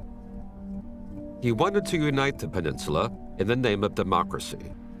 He wanted to unite the peninsula in the name of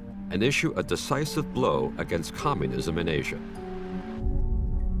democracy and issue a decisive blow against communism in Asia.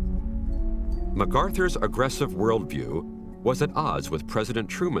 MacArthur's aggressive worldview was at odds with President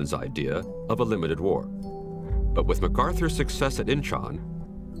Truman's idea of a limited war. But with MacArthur's success at Incheon,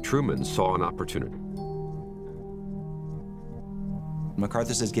 Truman saw an opportunity.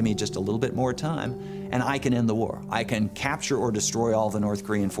 MacArthur says, give me just a little bit more time, and I can end the war. I can capture or destroy all the North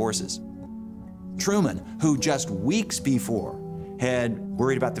Korean forces. Truman, who just weeks before had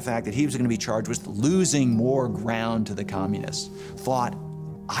worried about the fact that he was going to be charged with losing more ground to the communists, thought,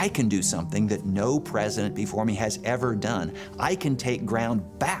 I can do something that no president before me has ever done. I can take ground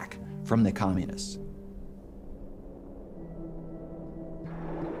back from the communists.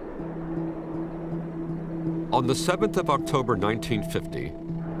 On the 7th of October 1950,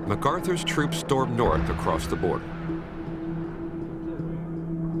 MacArthur's troops stormed north across the border.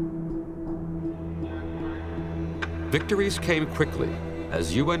 Victories came quickly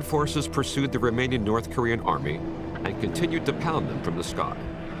as UN forces pursued the remaining North Korean army and continued to pound them from the sky.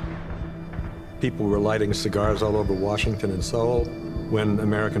 People were lighting cigars all over Washington and Seoul when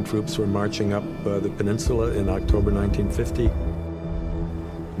American troops were marching up the peninsula in October 1950.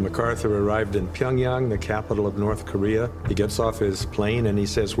 MacArthur arrived in Pyongyang, the capital of North Korea. He gets off his plane and he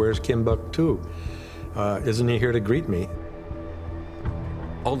says, "Where's Kim Buk-tu? Isn't he here to greet me?"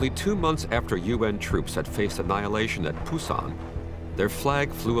 Only 2 months after UN troops had faced annihilation at Busan, their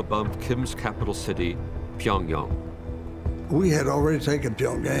flag flew above Kim's capital city, Pyongyang. We had already taken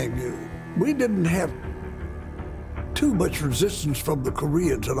Pyongyang. We didn't have too much resistance from the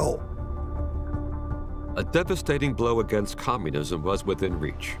Koreans at all. A devastating blow against communism was within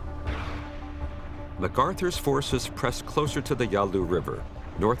reach. MacArthur's forces pressed closer to the Yalu River,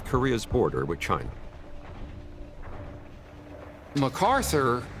 North Korea's border with China.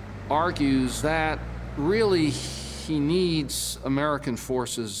 MacArthur argues that really he needs American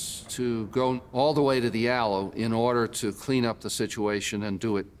forces to go all the way to the Yalu in order to clean up the situation and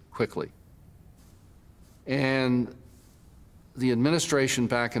do it quickly. And the administration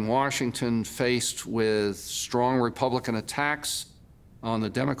back in Washington, faced with strong Republican attacks on the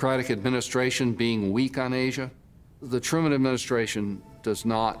Democratic administration being weak on Asia, the Truman administration does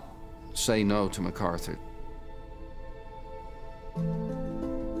not say no to MacArthur.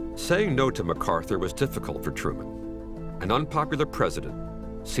 Saying no to MacArthur was difficult for Truman, an unpopular president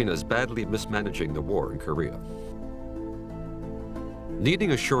seen as badly mismanaging the war in Korea.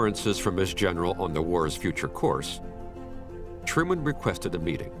 Needing assurances from his general on the war's future course, Truman requested a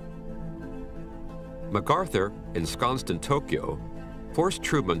meeting. MacArthur, ensconced in Tokyo, forced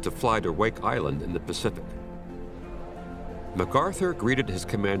Truman to fly to Wake Island in the Pacific. MacArthur greeted his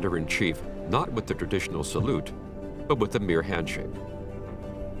commander-in-chief not with the traditional salute, but with a mere handshake.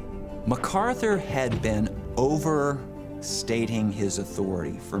 MacArthur had been overstating his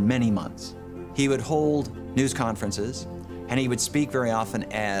authority for many months. He would hold news conferences, and he would speak very often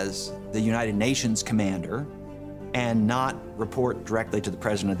as the United Nations commander and not report directly to the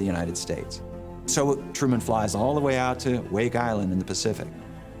President of the United States. So Truman flies all the way out to Wake Island in the Pacific,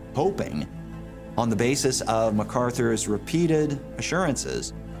 hoping, on the basis of MacArthur's repeated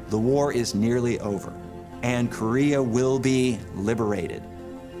assurances, the war is nearly over and Korea will be liberated.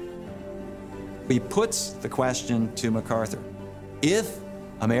 He puts the question to MacArthur: if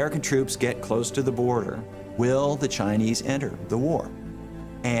American troops get close to the border, will the Chinese enter the war?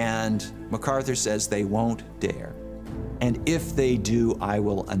 And MacArthur says they won't dare. And if they do, I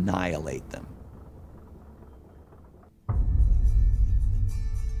will annihilate them.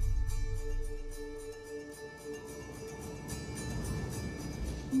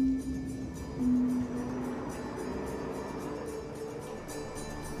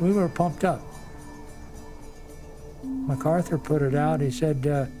 We were pumped up. MacArthur put it out. He said,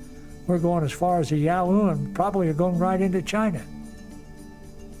 we're going as far as the Yalu and probably going right into China.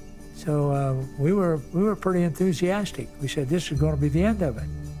 So we were pretty enthusiastic. We said, this is going to be the end of it.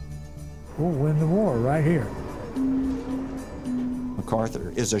 We'll win the war right here.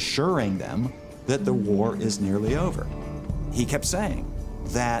 MacArthur is assuring them that the war is nearly over. He kept saying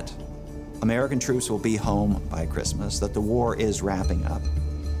that American troops will be home by Christmas, that the war is wrapping up.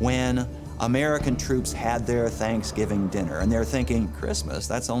 When American troops had their Thanksgiving dinner, and they're thinking, Christmas,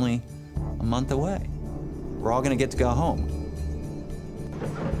 that's only a month away. We're all going to get to go home.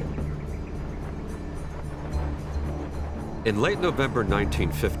 In late November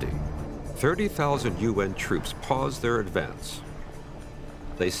 1950, 30,000 UN troops paused their advance.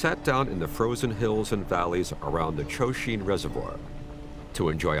 They sat down in the frozen hills and valleys around the Choshin Reservoir to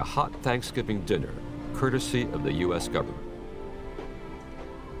enjoy a hot Thanksgiving dinner, courtesy of the U.S. government.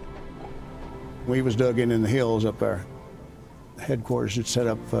 We was dug in the hills up there. Headquarters had set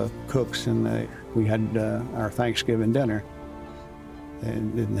up cooks, and we had our Thanksgiving dinner. They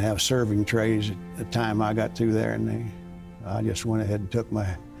didn't have serving trays at the time I got through there, and I just went ahead and took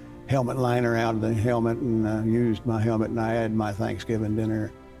my helmet liner out of the helmet and used my helmet, and I had my Thanksgiving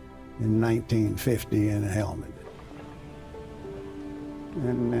dinner in 1950 in a helmet.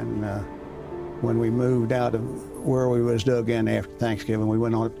 And then when we moved out of where we was dug in after Thanksgiving, we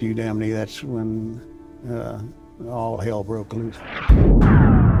went on up to Udamity. That's when all hell broke loose.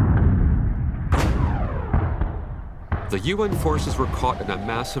 The UN forces were caught in a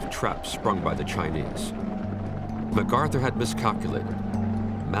massive trap sprung by the Chinese. MacArthur had miscalculated.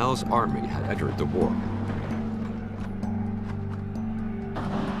 Mao's army had entered the war.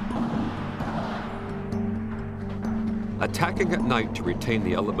 Attacking at night to retain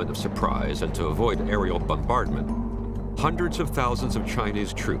the element of surprise and to avoid aerial bombardment, hundreds of thousands of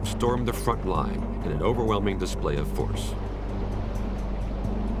Chinese troops stormed the front line in an overwhelming display of force.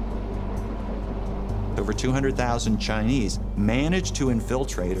 Over 200,000 Chinese managed to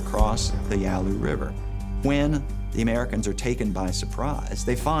infiltrate across the Yalu River. When the Americans are taken by surprise,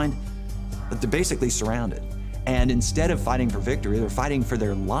 they find that they're basically surrounded. And instead of fighting for victory, they're fighting for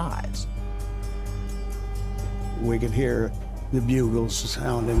their lives. We could hear the bugles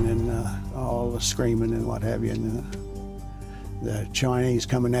sounding and all the screaming and what have you, and the Chinese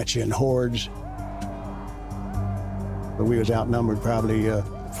coming at you in hordes. But we was outnumbered probably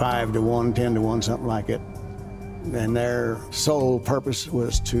 5 to 1, 10 to 1, something like it. And their sole purpose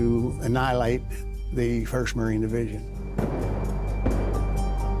was to annihilate the 1st Marine Division.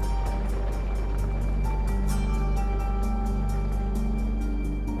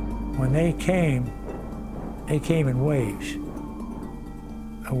 When they came in waves.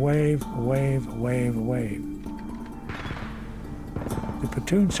 A wave, a wave, a wave, a wave. The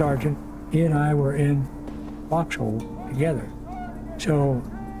platoon sergeant, he and I were in foxhole together. So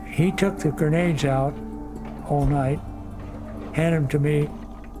he took the grenades out all night, handed them to me.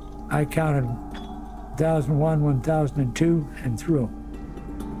 I counted 1,001, 1,002, and threw them.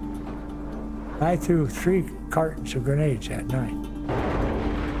 I threw 3 cartons of grenades that night.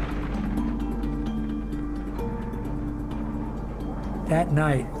 That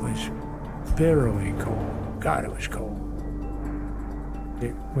night was bitterly cold. God, it was cold.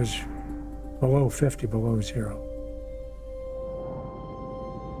 It was below 50, below zero.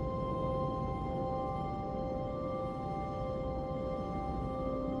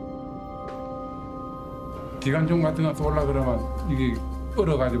 기관총 같은 거 쏠라 그러면 이게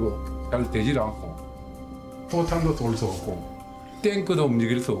얼어가지고 잘 되질 않고 포탄도 쏠 수 없고 탱크도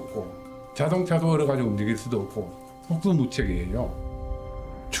움직일 수 없고 자동차도 얼어가지고 움직일 수도 없고 속수무책이에요.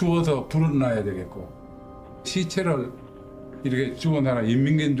 추워서 불을 놔야 되겠고 시체를 이렇게 죽은 사람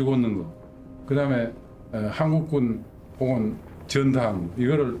인민군 죽었는 거 그다음에 한국군 혹은 전탄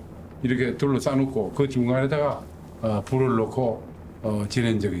이거를 이렇게 둘러싸놓고 그 중간에다가 불을 놓고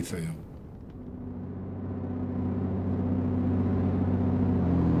지낸 적이 있어요.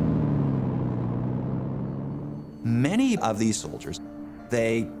 Many of these soldiers,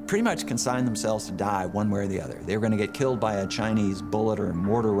 they pretty much consigned themselves to die one way or the other. They were going to get killed by a Chinese bullet or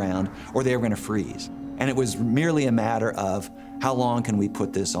mortar round, or they were going to freeze. And it was merely a matter of how long can we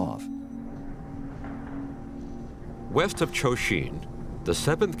put this off? West of Choshin, the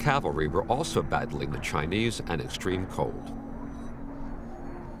 7th Cavalry were also battling the Chinese and extreme cold.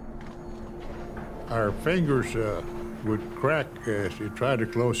 Our fingers would crack as you tried to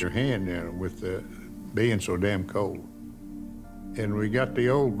close your hand in with being so damn cold. And we got the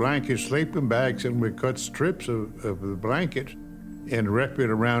old blanket sleeping bags and we cut strips of the blanket and wrap it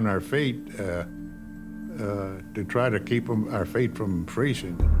around our feet to try to keep our feet from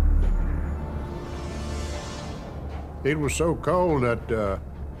freezing. It was so cold that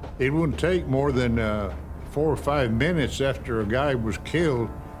it wouldn't take more than 4 or 5 minutes after a guy was killed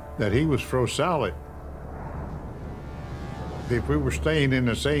that he was froze solid. If we were staying in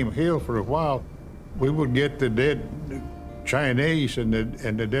the same hill for a while, we would get the dead Chinese and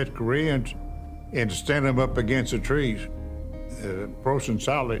the dead Koreans and stand them up against the trees, frozen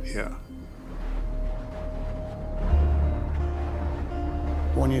solid, yeah.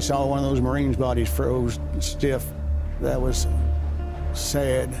 When you saw one of those Marines' bodies froze stiff, that was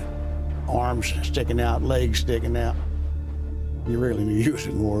sad. Arms sticking out, legs sticking out. You really knew you was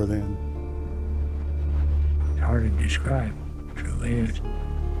in war then. It's hard to describe, it truly is.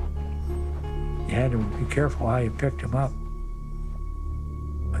 You had to be careful how you picked them up.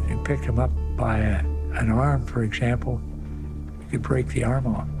 When you picked them up by an arm, for example, you could break the arm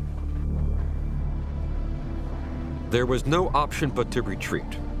off. There was no option but to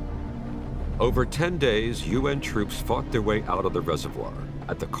retreat. Over 10 days, UN troops fought their way out of the reservoir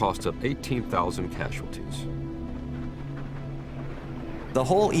at the cost of 18,000 casualties. The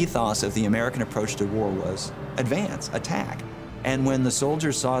whole ethos of the American approach to war was advance, attack. And when the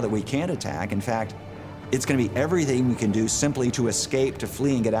soldiers saw that we can't attack, in fact, it's going to be everything we can do simply to escape, to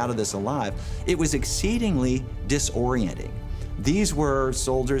flee and get out of this alive, it was exceedingly disorienting. These were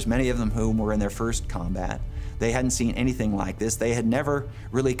soldiers, many of them whom were in their first combat. They hadn't seen anything like this. They had never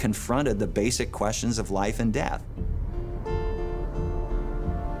really confronted the basic questions of life and death.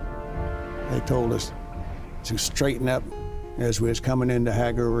 They told us to straighten up as we was coming into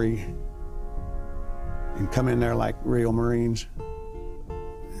Hagerty and come in there like real Marines.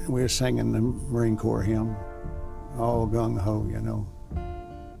 We were singing the Marine Corps hymn, all gung-ho, you know.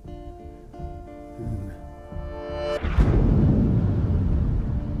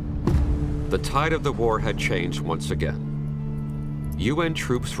 The tide of the war had changed once again. UN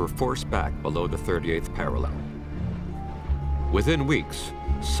troops were forced back below the 38th parallel. Within weeks,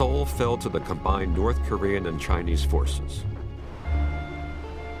 Seoul fell to the combined North Korean and Chinese forces.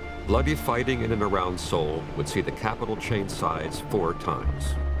 Bloody fighting in and around Seoul would see the capital change sides 4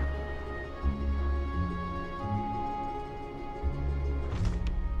 times.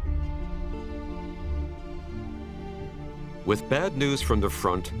 With bad news from the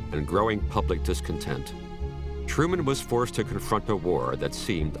front and growing public discontent, Truman was forced to confront a war that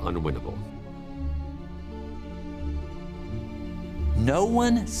seemed unwinnable. No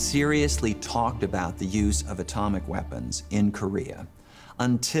one seriously talked about the use of atomic weapons in Korea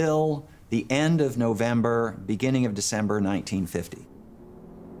until the end of November, beginning of December 1950.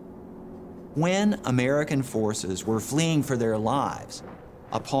 When American forces were fleeing for their lives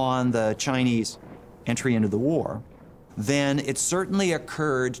upon the Chinese entry into the war, then it certainly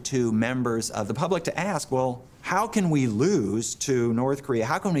occurred to members of the public to ask, well, how can we lose to North Korea?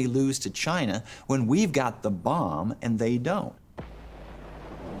 How can we lose to China when we've got the bomb and they don't?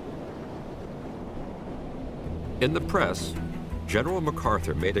 In the press, General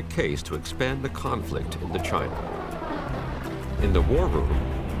MacArthur made a case to expand the conflict into China. In the war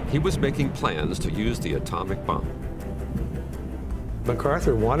room, he was making plans to use the atomic bomb.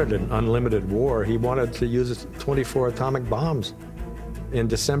 MacArthur wanted an unlimited war. He wanted to use 24 atomic bombs. In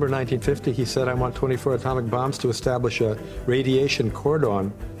December 1950, he said, I want 24 atomic bombs to establish a radiation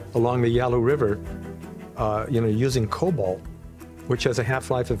cordon along the Yalu River, using cobalt, which has a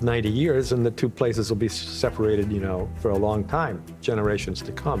half-life of 90 years, and the two places will be separated, for a long time, generations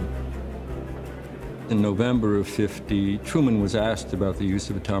to come. In November of '50, Truman was asked about the use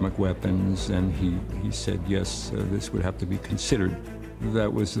of atomic weapons, and he said, yes, this would have to be considered.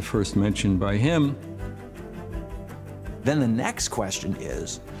 That was the first mention by him. Then the next question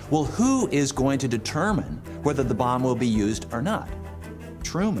is, well, who is going to determine whether the bomb will be used or not?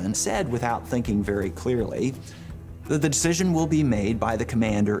 Truman said, without thinking very clearly, that the decision will be made by the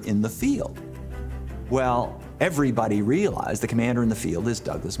commander in the field. Well, everybody realized the commander in the field is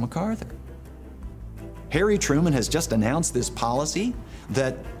Douglas MacArthur. Harry Truman has just announced this policy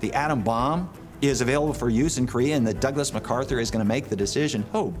that the atom bomb is available for use in Korea and that Douglas MacArthur is going to make the decision.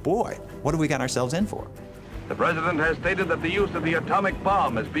 Oh boy, what have we got ourselves in for? The president has stated that the use of the atomic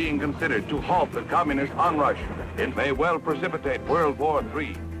bomb is being considered to halt the communist onrush. It may well precipitate World War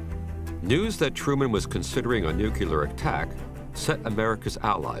III. News that Truman was considering a nuclear attack set America's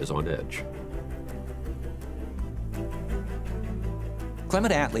allies on edge.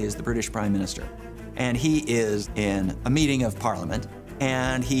 Clement Attlee is the British Prime Minister, and he is in a meeting of Parliament,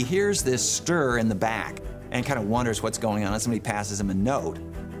 and he hears this stir in the back and kind of wonders what's going on, and somebody passes him a note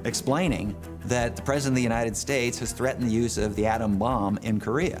explaining that the President of the United States has threatened the use of the atom bomb in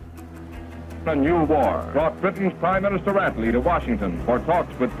Korea. A new war brought Britain's Prime Minister Attlee to Washington for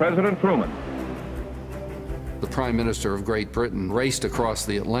talks with President Truman. The Prime Minister of Great Britain raced across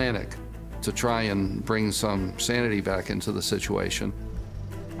the Atlantic to try and bring some sanity back into the situation.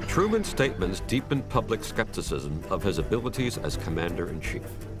 Truman's statements deepened public skepticism of his abilities as commander-in-chief.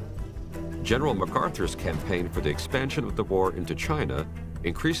 General MacArthur's campaign for the expansion of the war into China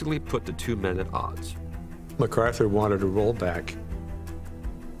increasingly put the two men at odds. MacArthur wanted a rollback.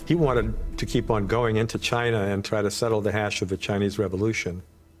 He wanted to keep on going into China and try to settle the hash of the Chinese Revolution.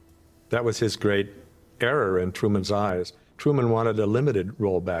 That was his great error in Truman's eyes. Truman wanted a limited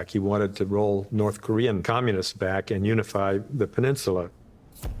rollback. He wanted to roll North Korean communists back and unify the peninsula.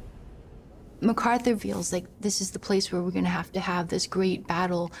 MacArthur feels like this is the place where we're going to have this great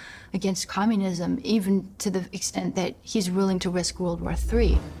battle against communism, even to the extent that he's willing to risk World War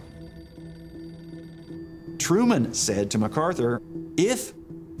III. Truman said to MacArthur, if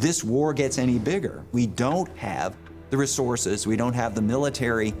this war gets any bigger, we don't have the resources, we don't have the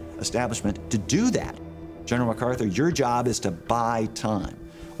military establishment to do that. General MacArthur, your job is to buy time.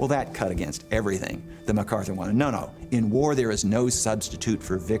 Well, that cut against everything that MacArthur wanted. No, in war there is no substitute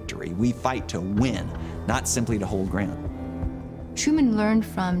for victory. We fight to win, not simply to hold ground. Truman learned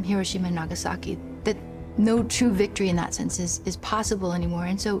from Hiroshima and Nagasaki that no true victory in that sense is possible anymore,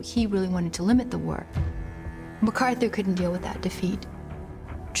 and so he really wanted to limit the war. MacArthur couldn't deal with that defeat.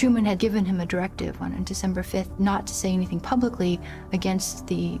 Truman had given him a directive on December 5th not to say anything publicly against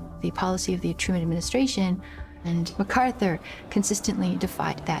the policy of the Truman administration, and MacArthur consistently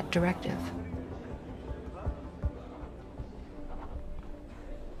defied that directive.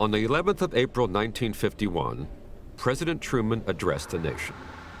 On the 11th of April 1951, President Truman addressed the nation.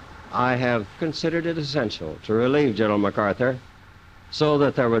 I have considered it essential to relieve General MacArthur so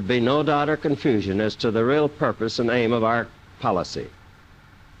that there would be no doubt or confusion as to the real purpose and aim of our policy.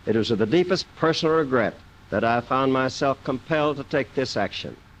 It was with the deepest personal regret that I found myself compelled to take this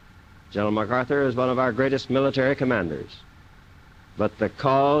action. General MacArthur is one of our greatest military commanders, but the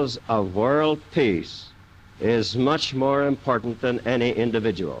cause of world peace is much more important than any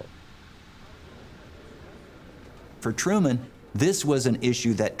individual. For Truman, this was an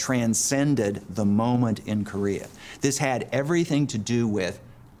issue that transcended the moment in Korea. This had everything to do with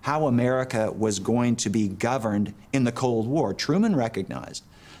how America was going to be governed in the Cold War. Truman recognized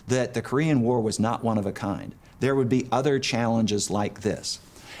that the Korean War was not one of a kind. There would be other challenges like this.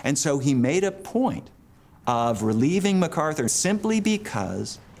 And so he made a point of relieving MacArthur simply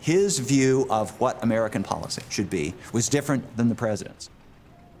because his view of what American policy should be was different than the president's.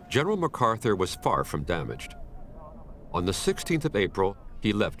 General MacArthur was far from damaged. On the 16th of April,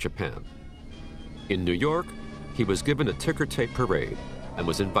 he left Japan. In New York, he was given a ticker tape parade and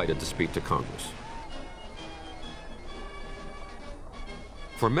was invited to speak to Congress.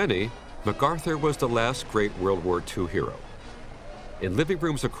 For many, MacArthur was the last great World War II hero. In living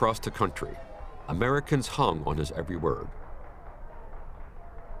rooms across the country, Americans hung on his every word.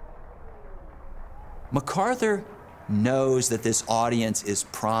 MacArthur knows that this audience is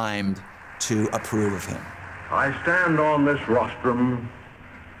primed to approve of him. I stand on this rostrum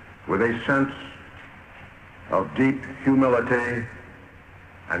with a sense of deep humility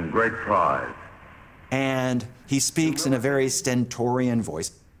and great pride. And he speaks in a very stentorian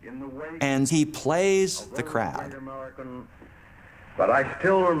voice, and he plays the crowd. But I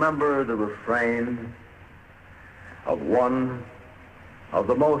still remember the refrain of one of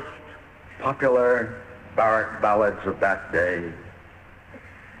the most popular barrack ballads of that day,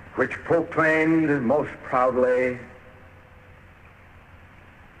 which proclaimed most proudly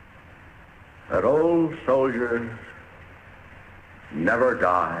that old soldiers never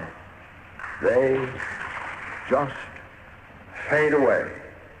die. They just fade away.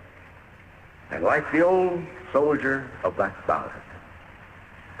 And like the old soldier of that ballad,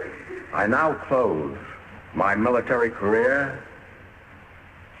 I now close my military career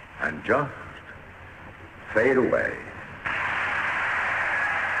and just fade away.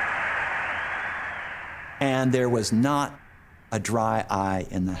 And there was not a dry eye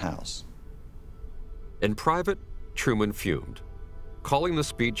in the House. In private, Truman fumed, calling the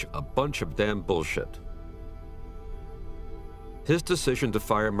speech a bunch of damn bullshit. His decision to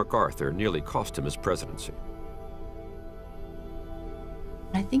fire MacArthur nearly cost him his presidency.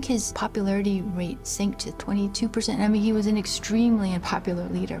 I think his popularity rate sank to 22%. I mean, he was an extremely unpopular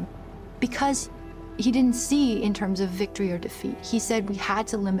leader because he didn't see in terms of victory or defeat. He said we had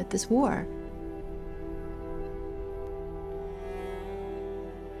to limit this war.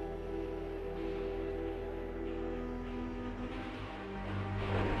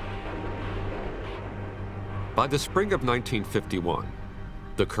 By the spring of 1951,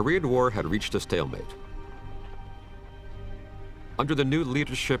 the Korean War had reached a stalemate. Under the new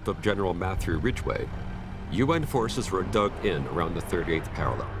leadership of General Matthew Ridgway, UN forces were dug in around the 38th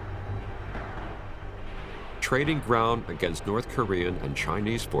parallel, trading ground against North Korean and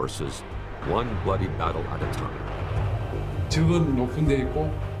Chinese forces, one bloody battle at a time. 적은 높은 데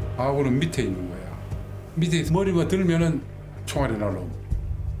있고 아군은 밑에 있는 거야. 밑에 머리만 들면은 총알이 날라오고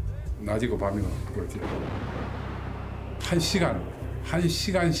낮이고 밤이고 그렇지. 시간이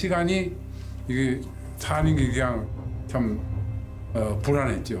이게 사는 게 그냥 참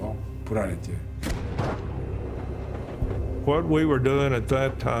불안했죠. What we were doing at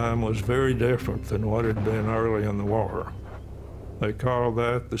that time was very different than what had been early in the war. They called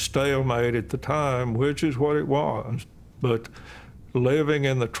that the stalemate at the time, which is what it was. But living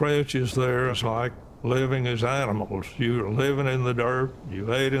in the trenches there is like living as animals. You were living in the dirt,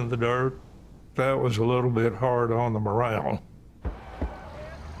 you ate in the dirt. That was a little bit hard on the morale.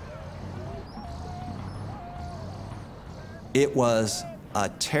 It was a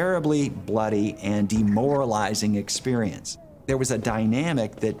terribly bloody and demoralizing experience. There was a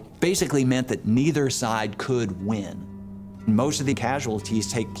dynamic that basically meant that neither side could win. Most of the casualties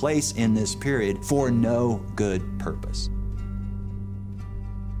take place in this period for no good purpose.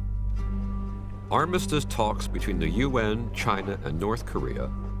 Armistice talks between the UN, China, and North Korea,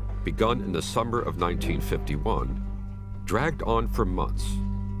 begun in the summer of 1951, dragged on for months,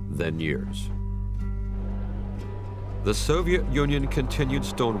 then years. The Soviet Union continued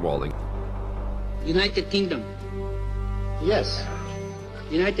stonewalling. United Kingdom. Yes.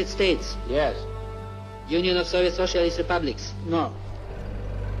 United States. Yes. Union of Soviet Socialist Republics. No.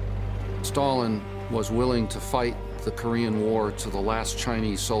 Stalin was willing to fight the Korean War to the last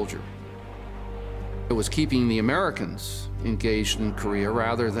Chinese soldier. It was keeping the Americans engaged in Korea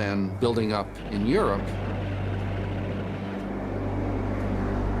rather than building up in Europe.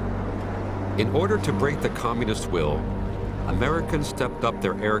 In order to break the communist will, Americans stepped up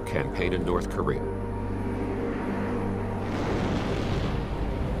their air campaign in North Korea.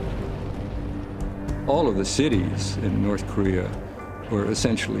 All of the cities in North Korea were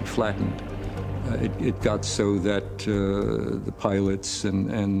essentially flattened. It got so that the pilots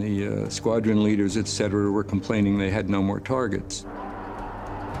and the squadron leaders, etc., were complaining they had no more targets.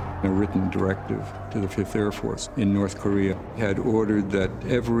 A written directive to the 5th Air Force in North Korea had ordered that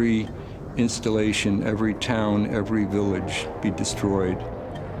every installation, every town, every village be destroyed.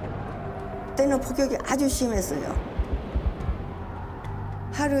 그때는 폭격이 아주 심했어요.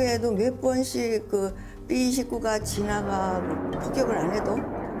 하루에도 몇 번씩 그 B-29가 지나가고 폭격을 안 해도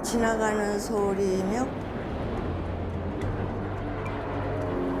지나가는 소리며.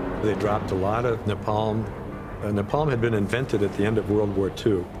 They dropped a lot of napalm. Napalm had been invented at the end of World War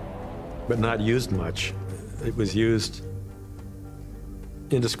II, but not used much. It was used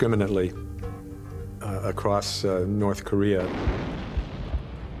indiscriminately across North Korea.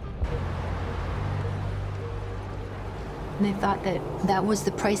 And they thought that that was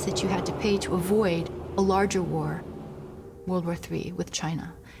the price that you had to pay to avoid a larger war, World War III, with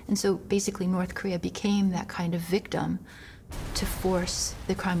China. And so basically North Korea became that kind of victim to force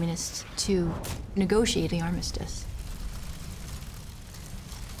the communists to negotiate the armistice.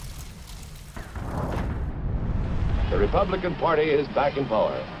 The Republican Party is back in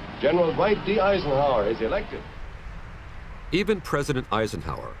power. General Dwight D. Eisenhower is elected. Even President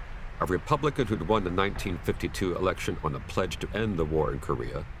Eisenhower, a Republican who'd won the 1952 election on a pledge to end the war in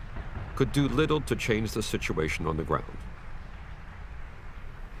Korea, could do little to change the situation on the ground.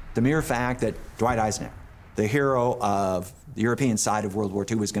 The mere fact that Dwight Eisenhower, the hero of the European side of World War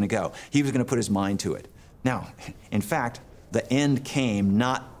II, was going to go, he was going to put his mind to it. Now, in fact, the end came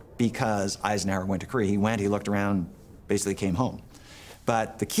not because Eisenhower went to Korea. He went, he looked around, basically came home.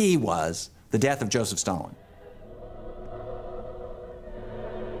 But the key was the death of Joseph Stalin.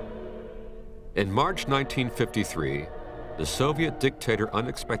 In March 1953, the Soviet dictator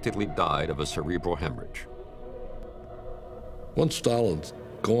unexpectedly died of a cerebral hemorrhage. Once Stalin's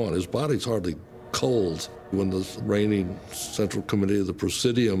gone, his body's hardly cold. When the reigning Central Committee of the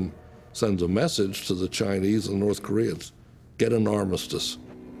Presidium sends a message to the Chinese and North Koreans, get an armistice.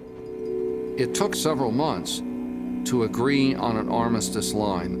 It took several months to agree on an armistice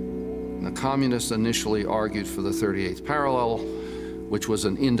line. The communists initially argued for the 38th parallel, which was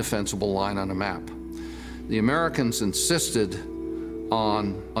an indefensible line on a map. The Americans insisted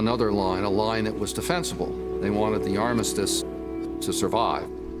on another line, a line that was defensible. They wanted the armistice to survive.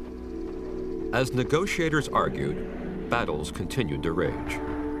 As negotiators argued, battles continued to rage.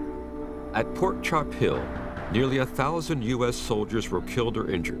 At Pork Chop Hill, nearly 1,000 U.S. soldiers were killed or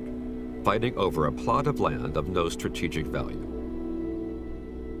injured, fighting over a plot of land of no strategic value.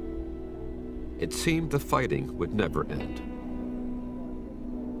 It seemed the fighting would never end.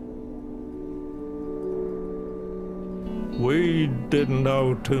 We didn't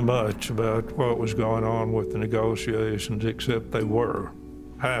know too much about what was going on with the negotiations, except they were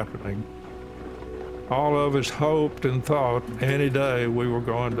happening. All of us hoped and thought any day we were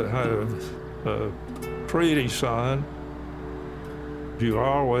going to have a treaty signed. You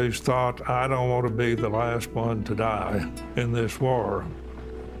always thought, I don't want to be the last one to die in this war.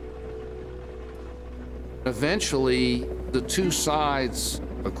 Eventually, the two sides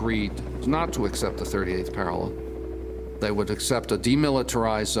agreed not to accept the 38th parallel. They would accept a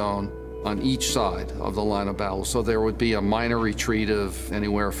demilitarized zone on each side of the line of battle. So there would be a minor retreat of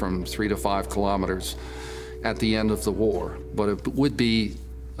anywhere from 3 to 5 kilometers at the end of the war, but it would be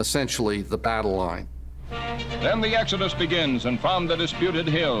essentially the battle line. Then the exodus begins, and from the disputed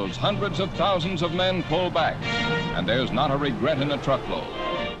hills, hundreds of thousands of men pull back, and there's not a regret in the truckload.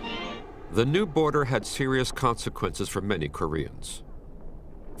 The new border had serious consequences for many Koreans.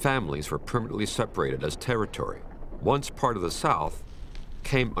 Families were permanently separated as territory, once part of the South,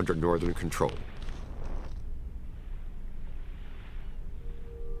 came under Northern control.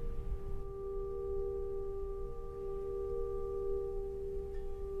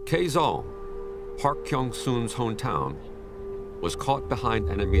 Kaesong, Park Kyung-soon's hometown, was caught behind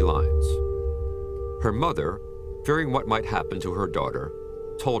enemy lines. Her mother, fearing what might happen to her daughter,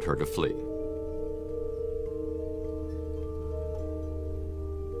 told her to flee.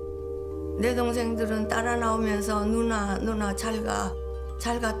 내 동생들은 따라 나오면서 누나 잘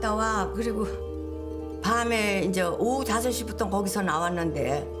갔다 와. 그리고 밤에 이제 오후 5시부터 거기서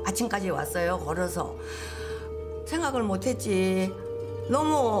나왔는데 아침까지 왔어요, 걸어서. 생각을 못했지.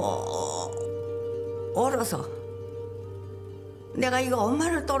 너무 얼어서. 내가 이거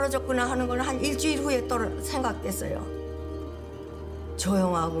엄마를 떨어졌구나 하는 걸 한 일주일 후에 생각됐어요.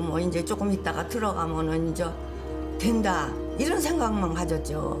 조용하고 뭐 이제 조금 있다가 들어가면은 이제 된다. 이런 생각만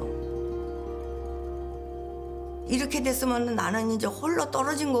가졌죠. 이렇게 됐으면 나는 이제 홀로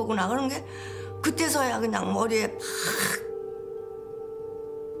떨어진 거구나. 그런 게 그때서야 그냥 머리에 팍.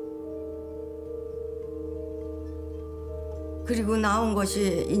 그리고 나온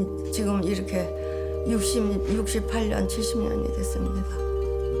것이 지금 이렇게 68년, 70년이 됐습니다.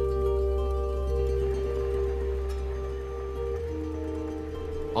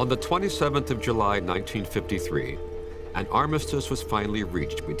 On the 27th of July, 1953, an armistice was finally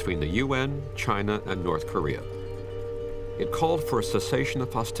reached between the UN, China, and North Korea. It called for a cessation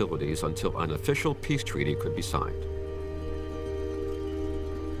of hostilities until an official peace treaty could be signed.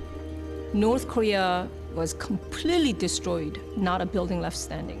 North Korea was completely destroyed, not a building left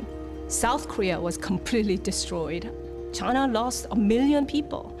standing. South Korea was completely destroyed. China lost 1 million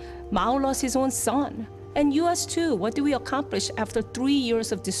people. Mao lost his own son. And US too, what did we accomplish after 3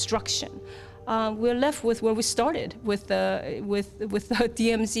 years of destruction? We're left with where we started, with the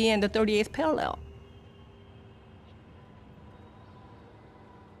DMZ and the 38th parallel.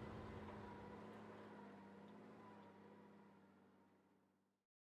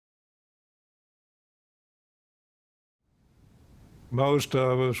 Most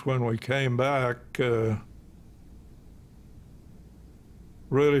of us, when we came back,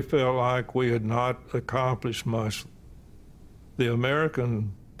 really felt like we had not accomplished much. The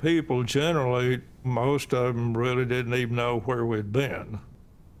American people generally, most of them really didn't even know where we'd been.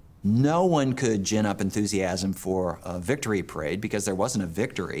 No one could gin up enthusiasm for a victory parade because there wasn't a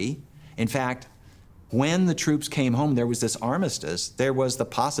victory. In fact, when the troops came home, there was this armistice. There was the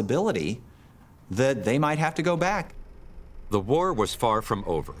possibility that they might have to go back. The war was far from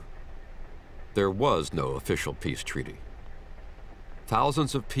over. There was no official peace treaty.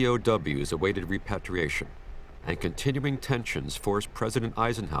 Thousands of POWs awaited repatriation, and continuing tensions forced President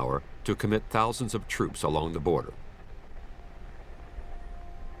Eisenhower to commit thousands of troops along the border.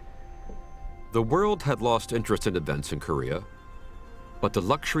 The world had lost interest in events in Korea, but the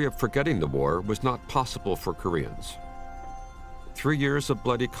luxury of forgetting the war was not possible for Koreans. 3 years of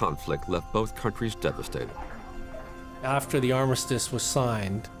bloody conflict left both countries devastated. After the armistice was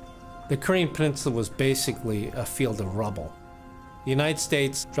signed, the Korean Peninsula was basically a field of rubble. The United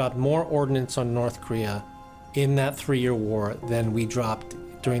States dropped more ordnance on North Korea in that 3-year war than we dropped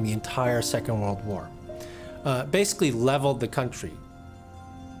during the entire Second World War. Basically leveled the country.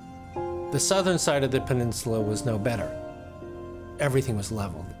 The southern side of the peninsula was no better. Everything was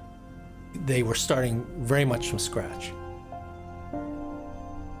leveled. They were starting very much from scratch.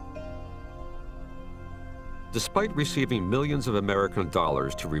 Despite receiving millions of American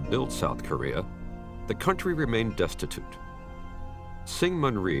dollars to rebuild South Korea, the country remained destitute.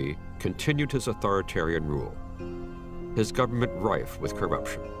 Syngman Rhee continued his authoritarian rule, his government rife with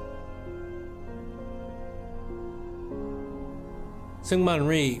corruption. Syngman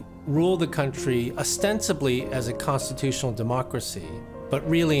Rhee ruled the country ostensibly as a constitutional democracy, but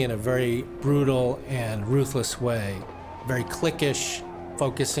really in a very brutal and ruthless way, very cliquish,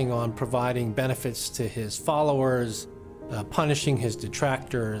 focusing on providing benefits to his followers, punishing his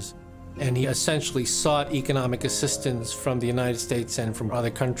detractors, and he essentially sought economic assistance from the United States and from other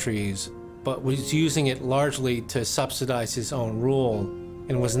countries, but was using it largely to subsidize his own rule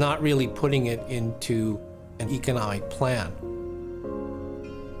and was not really putting it into an economic plan.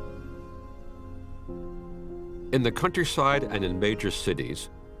 In the countryside and in major cities,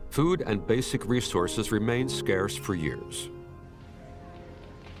 food and basic resources remained scarce for years.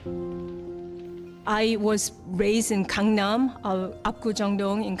 I was raised in Gangnam,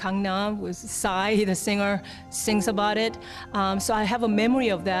 Apgujeongdong in Gangnam, with Psy, the singer, sings about it. So I have a memory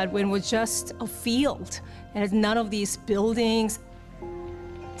of that when it was just a field and had none of these buildings.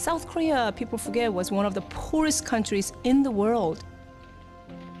 South Korea, people forget, was one of the poorest countries in the world.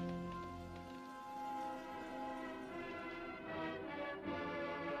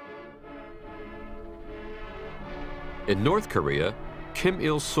 In North Korea, Kim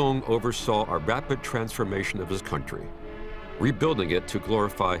Il-sung oversaw a rapid transformation of his country, rebuilding it to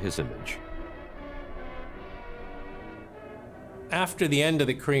glorify his image. After the end of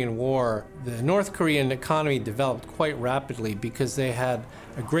the Korean War, the North Korean economy developed quite rapidly because they had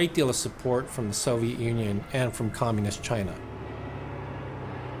a great deal of support from the Soviet Union and from Communist China.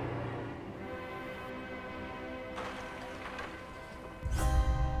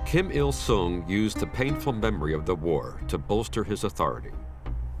 Kim Il-sung used the painful memory of the war to bolster his authority.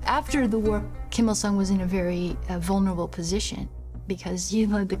 After the war, Kim Il-sung was in a very vulnerable position because he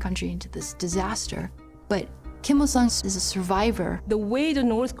led the country into this disaster. But Kim Il-sung is a survivor. The way the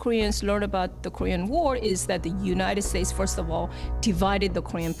North Koreans learned about the Korean War is that the United States, first of all, divided the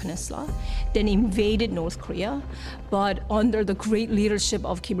Korean Peninsula, then invaded North Korea. But under the great leadership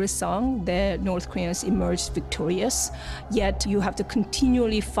of Kim Il-sung, the North Koreans emerged victorious. Yet you have to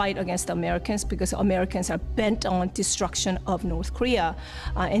continually fight against the Americans because Americans are bent on destruction of North Korea.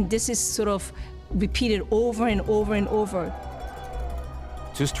 And this is sort of repeated over and over and over.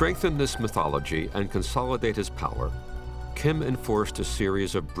 To strengthen this mythology and consolidate his power, Kim enforced a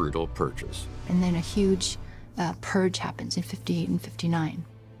series of brutal purges. And then a huge purge happens in 58 and 59.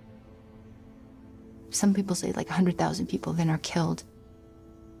 Some people say like 100,000 people then are killed.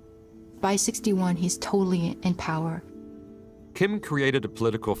 By 61, he's totally in power. Kim created a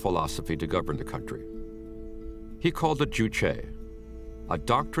political philosophy to govern the country. He called it Juche, a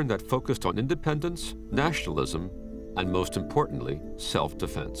doctrine that focused on independence, nationalism, and most importantly,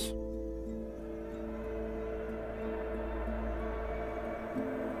 self-defense.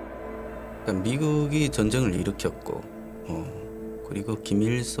 그러니까 미국이 전쟁을 일으켰고 그리고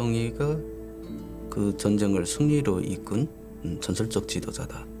김일성이가 그 전쟁을 승리로 이끈 전설적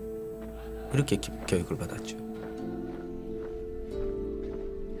지도자다. 이렇게 교육을 받았죠.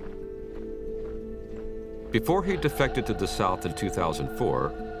 Before he defected to the South in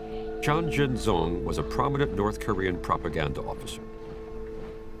 2004, John Jin-sung was a prominent North Korean propaganda officer.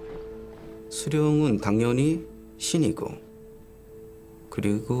 수령은 당연히 신이고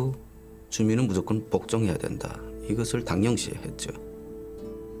그리고 주민은 무조건 복종해야 된다. 이것을 당연시했죠.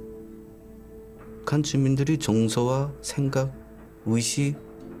 북한 주민들이 정서와 생각, 의식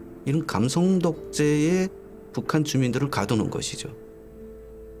이런 감성 독재에 북한 주민들을 가두는 것이죠.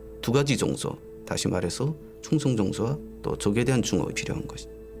 두 가지 정서, 다시 말해서 충성 정서와 또 적에 대한 중업이 필요한 것이죠.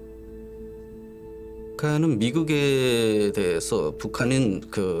 북한은 미국에 대해서 북한은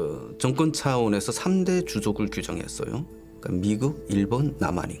그 정권 차원에서 3대 주족을 규정했어요. 그러니까 미국, 일본,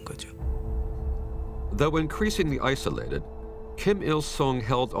 남한인 거죠. Though increasingly isolated, Kim Il-sung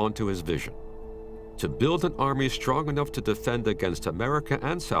held on to his vision to build an army strong enough to defend against America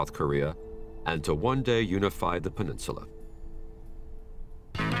and South Korea and to one day unify the peninsula.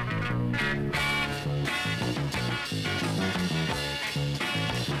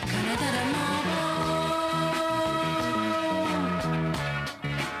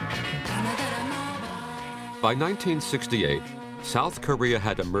 By 1968, South Korea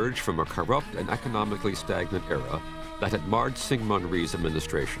had emerged from a corrupt and economically stagnant era that had marred Syngman-rhee's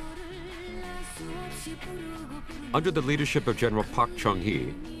administration. Under the leadership of General Park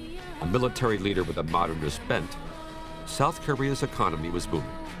Chung-hee, a military leader with a modernist bent, South Korea's economy was booming.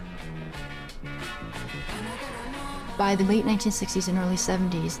 By the late 1960s and early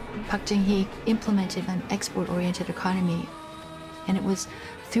 70s, Park Chung-hee implemented an export-oriented economy, and it was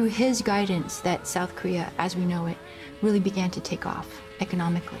through his guidance that South Korea, as we know it, really began to take off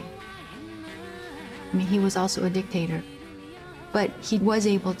economically. I mean, he was also a dictator, but he was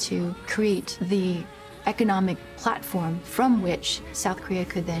able to create the economic platform from which South Korea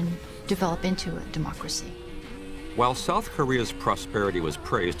could then develop into a democracy. While South Korea's prosperity was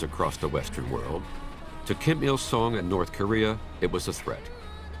praised across the Western world, to Kim Il-sung and North Korea, it was a threat.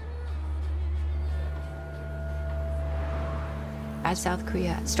 As South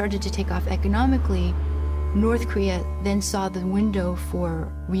Korea started to take off economically, North Korea then saw the window for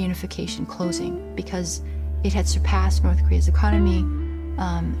reunification closing because it had surpassed North Korea's economy.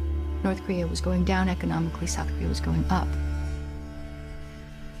 North Korea was going down economically, South Korea was going up.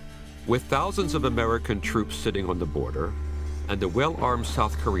 With thousands of American troops sitting on the border and a well-armed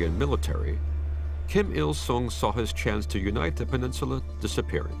South Korean military, Kim Il-sung saw his chance to unite the peninsula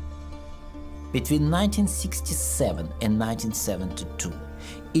disappearing. Between 1967 and 1972,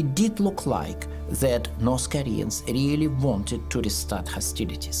 it did look like that North Koreans really wanted to restart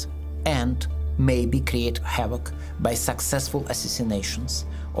hostilities and maybe create havoc by successful assassinations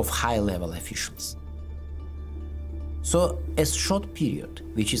of high-level officials. So a short period,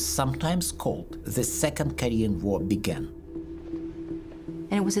 which is sometimes called the Second Korean War, began.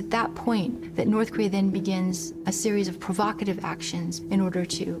 And it was at that point that North Korea then begins a series of provocative actions in order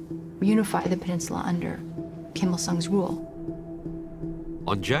to unify the peninsula under Kim Il-sung's rule.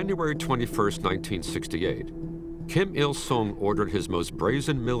 On January 21st, 1968, Kim Il-sung ordered his most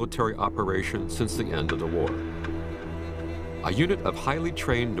brazen military operation since the end of the war. A unit of highly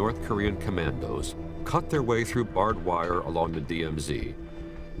trained North Korean commandos cut their way through barbed wire along the DMZ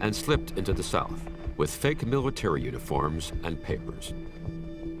and slipped into the South with fake military uniforms and papers.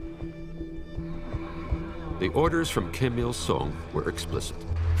 The orders from Kim Il-sung were explicit.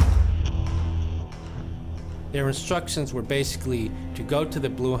 Their instructions were basically to go to the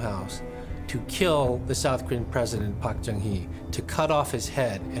Blue House, to kill the South Korean president, Park Chung-hee, to cut off his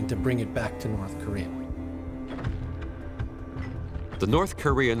head and to bring it back to North Korea. The North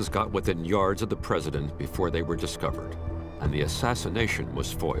Koreans got within yards of the president before they were discovered, and the assassination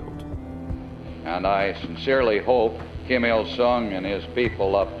was foiled. And I sincerely hope Kim Il-sung and his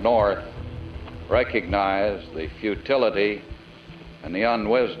people up north recognize the futility and the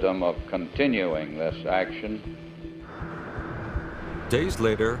unwisdom of continuing this action. Days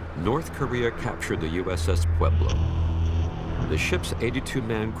later, North Korea captured the USS Pueblo. The ship's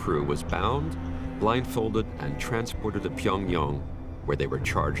 82-man crew was bound, blindfolded, and transported to Pyongyang, where they were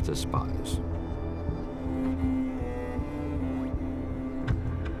charged as spies.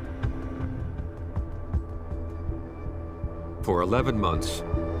 For 11 months,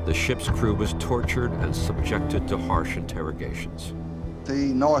 the ship's crew was tortured and subjected to harsh interrogations.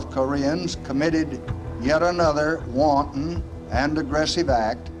 The North Koreans committed yet another wanton and aggressive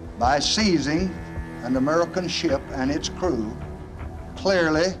act by seizing an American ship and its crew,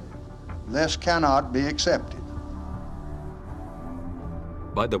 clearly This cannot be accepted.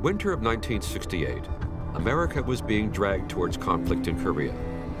 By the winter of 1968, America was being dragged towards conflict in Korea,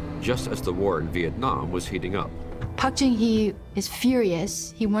 just as the war in Vietnam was heating up. Park Chung-hee is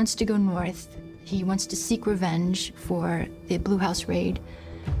furious. He wants to go north. He wants to seek revenge for the Blue House raid.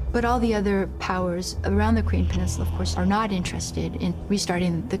 But all the other powers around the Korean Peninsula, of course, are not interested in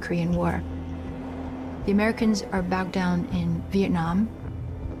restarting the Korean War. The Americans are bogged down in Vietnam.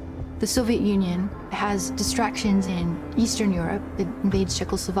 The Soviet Union has distractions in Eastern Europe. It invades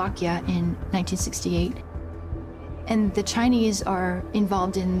Czechoslovakia in 1968. And the Chinese are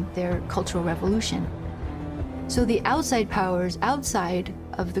involved in their Cultural Revolution. So the outside powers outside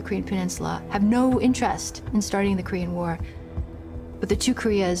of the Korean Peninsula have no interest in starting the Korean War. But the two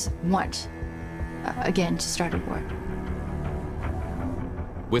Koreas want, again, to start a war.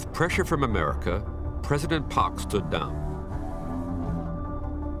 With pressure from America, President Park stood down.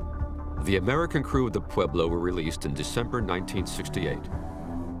 The American crew of the Pueblo were released in December 1968.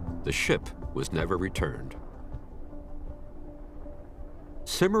 The ship was never returned.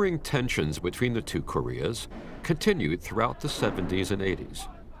 Simmering tensions between the two Koreas continued throughout the 70s and 80s,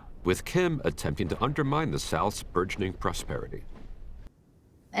 with Kim attempting to undermine the South's burgeoning prosperity.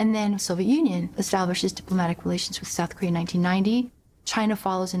 And then the Soviet Union establishes diplomatic relations with South Korea in 1990. China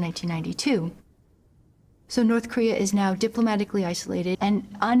follows in 1992. So North Korea is now diplomatically isolated and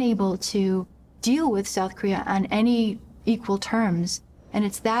unable to deal with South Korea on any equal terms. And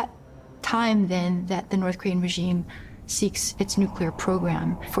it's that time then that the North Korean regime seeks its nuclear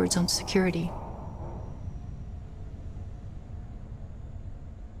program for its own security.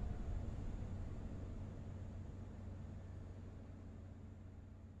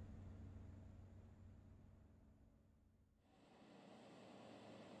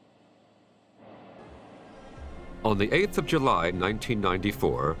 On the 8th of July,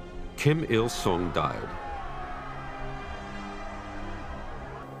 1994, Kim Il-sung died.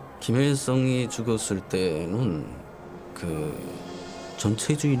 김일성이 죽었을 때는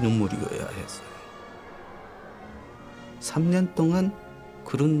전체주의 눈물이어야 했어요. 3년 동안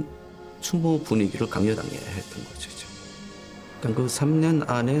그런 추모 분위기를 강요당해야 했던 것이죠. 그러니까 그 3년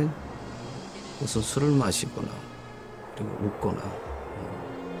안에 무슨 술을 마시거나 그리고 웃거나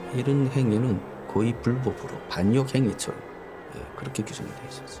이런 행위는 거의 불법으로 반역 행위처럼 그렇게 규정이 되어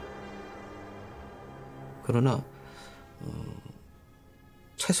있었어요. 그러나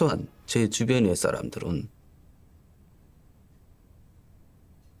최소한 제 주변의 사람들은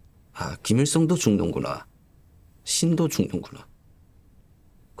김일성도 죽는구나, 신도 죽는구나,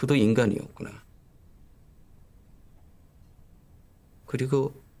 그도 인간이었구나.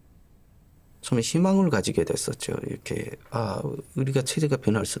 그리고 처음에 희망을 가지게 됐었죠. 이렇게 우리가 체제가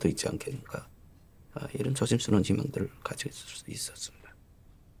변할 수도 있지 않겠는가. 이런 조심스러운 희망들을 가지고 있을 수 있었습니다.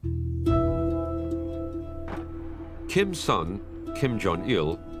 Kim's son, Kim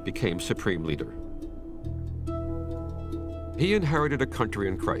Jong-il, became supreme leader. He inherited a country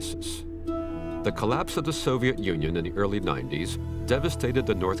in crisis. The collapse of the Soviet Union in the early 90s devastated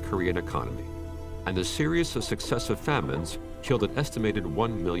the North Korean economy, and a series of successive famines killed an estimated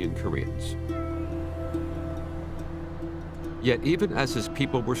 1 million Koreans. Yet even as his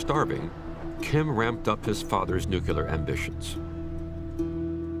people were starving, Kim ramped up his father's nuclear ambitions.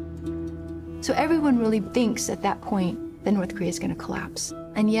 So everyone really thinks at that point that North Korea is going to collapse.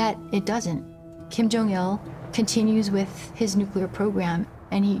 And yet it doesn't. Kim Jong-il continues with his nuclear program,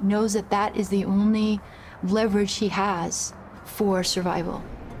 and he knows that that is the only leverage he has for survival.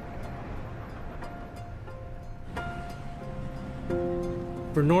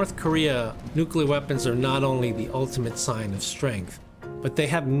 For North Korea, nuclear weapons are not only the ultimate sign of strength, but they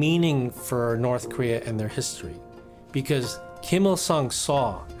have meaning for North Korea and their history. Because Kim Il-sung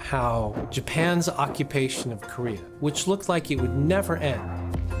saw how Japan's occupation of Korea, which looked like it would never end,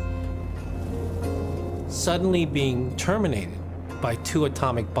 suddenly being terminated by 2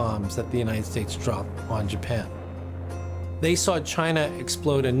 atomic bombs that the United States dropped on Japan. They saw China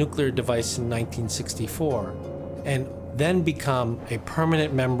explode a nuclear device in 1964 and then become a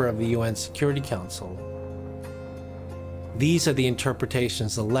permanent member of the UN Security Council. These are the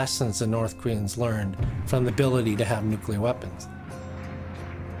interpretations, the lessons the North Koreans learned from the ability to have nuclear weapons.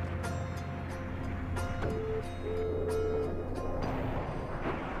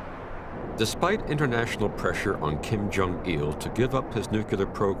 Despite international pressure on Kim Jong-il to give up his nuclear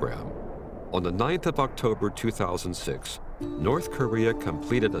program, on the 9th of October 2006, North Korea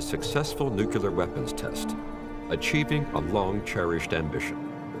completed a successful nuclear weapons test, achieving a long-cherished ambition.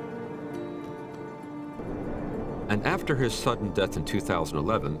 And after his sudden death in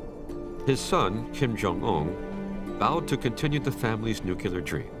 2011, his son, Kim Jong-un, vowed to continue the family's nuclear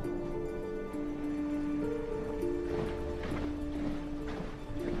dream.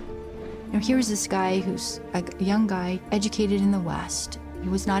 Now, here's this guy who's a young guy, educated in the West. He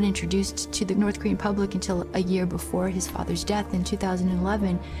was not introduced to the North Korean public until a year before his father's death in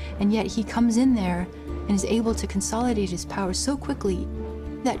 2011, and yet he comes in there and is able to consolidate his power so quickly.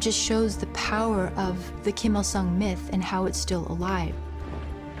 That just shows the power of the Kim Il-sung myth and how it's still alive.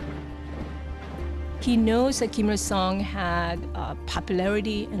 He knows that Kim Il-sung had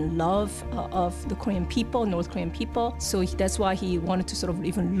popularity and love of the Korean people, North Korean people. So that's why he wanted to sort of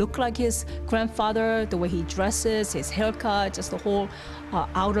even look like his grandfather, the way he dresses, his haircut, just the whole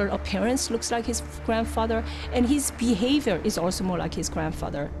outer appearance looks like his grandfather. And his behavior is also more like his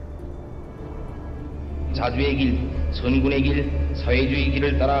grandfather. 자주의 길, 선군의 길, 사회주의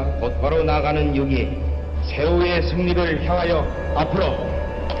길을 따라 곧바로 나가는 여기에 최후의 승리를 향하여 앞으로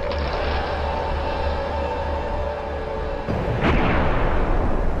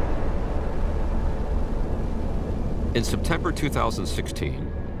In September 2016,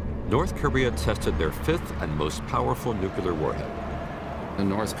 North Korea tested their fifth and most powerful nuclear warhead. The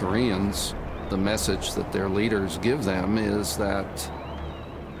North Koreans, the message that their leaders give them is that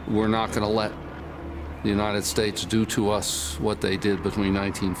we're not going to let the United States do to us what they did between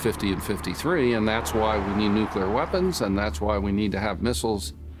 1950 and 53, and that's why we need nuclear weapons, and that's why we need to have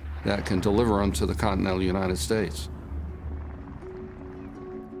missiles that can deliver them to the continental United States.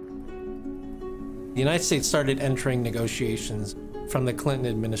 The United States started entering negotiations from the Clinton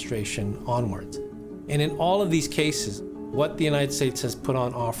administration onwards. And in all of these cases, what the United States has put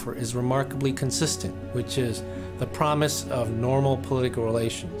on offer is remarkably consistent, which is the promise of normal political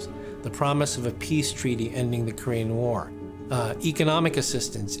relations, the promise of a peace treaty ending the Korean War, economic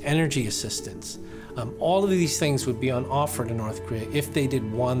assistance, energy assistance. All of these things would be on offer to North Korea if they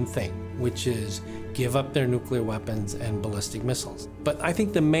did one thing, which is give up their nuclear weapons and ballistic missiles. But I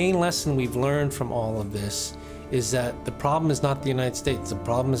think the main lesson we've learned from all of this is that the problem is not the United States. The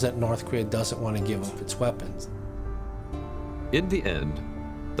problem is that North Korea doesn't want to give up its weapons. In the end,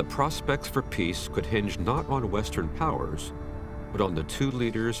 the prospects for peace could hinge not on Western powers, but on the two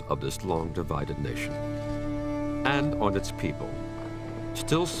leaders of this long-divided nation, and on its people,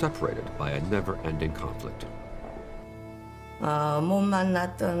 still separated by a never-ending conflict. 못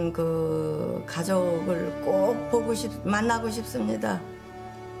만났던 그 가족을 꼭 만나고 싶습니다.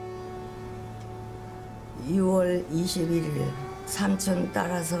 6월 21일 삼촌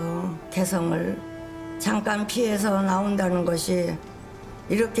따라서 개성을 잠깐 피해서 나온다는 것이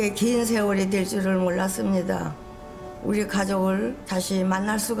이렇게 긴 세월이 될 줄을 몰랐습니다. 우리 가족을 다시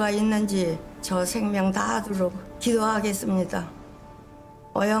만날 수가 있는지 저 생명 다하도록 기도하겠습니다.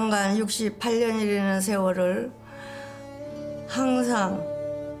 어영간 68년이라는 세월을 항상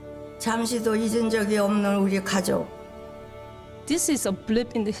잠시도 잊은 적이 없는 우리 가족. This is a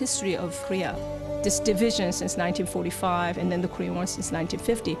blip in the history of Korea. This division since 1945 and then the Korean War since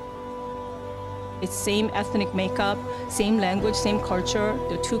 1950. It's same ethnic makeup, same language, same culture.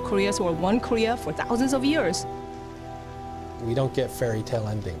 The two Koreas were one Korea for thousands of years. We don't get fairy tale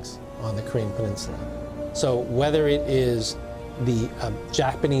endings on the Korean Peninsula. So whether it is the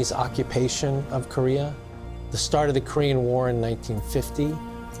Japanese occupation of Korea, the start of the Korean War in 1950,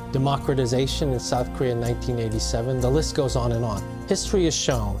 democratization in South Korea in 1987, the list goes on and on. History has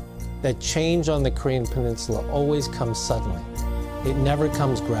shown that change on the Korean Peninsula always comes suddenly. It never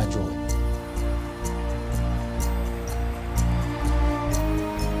comes gradually.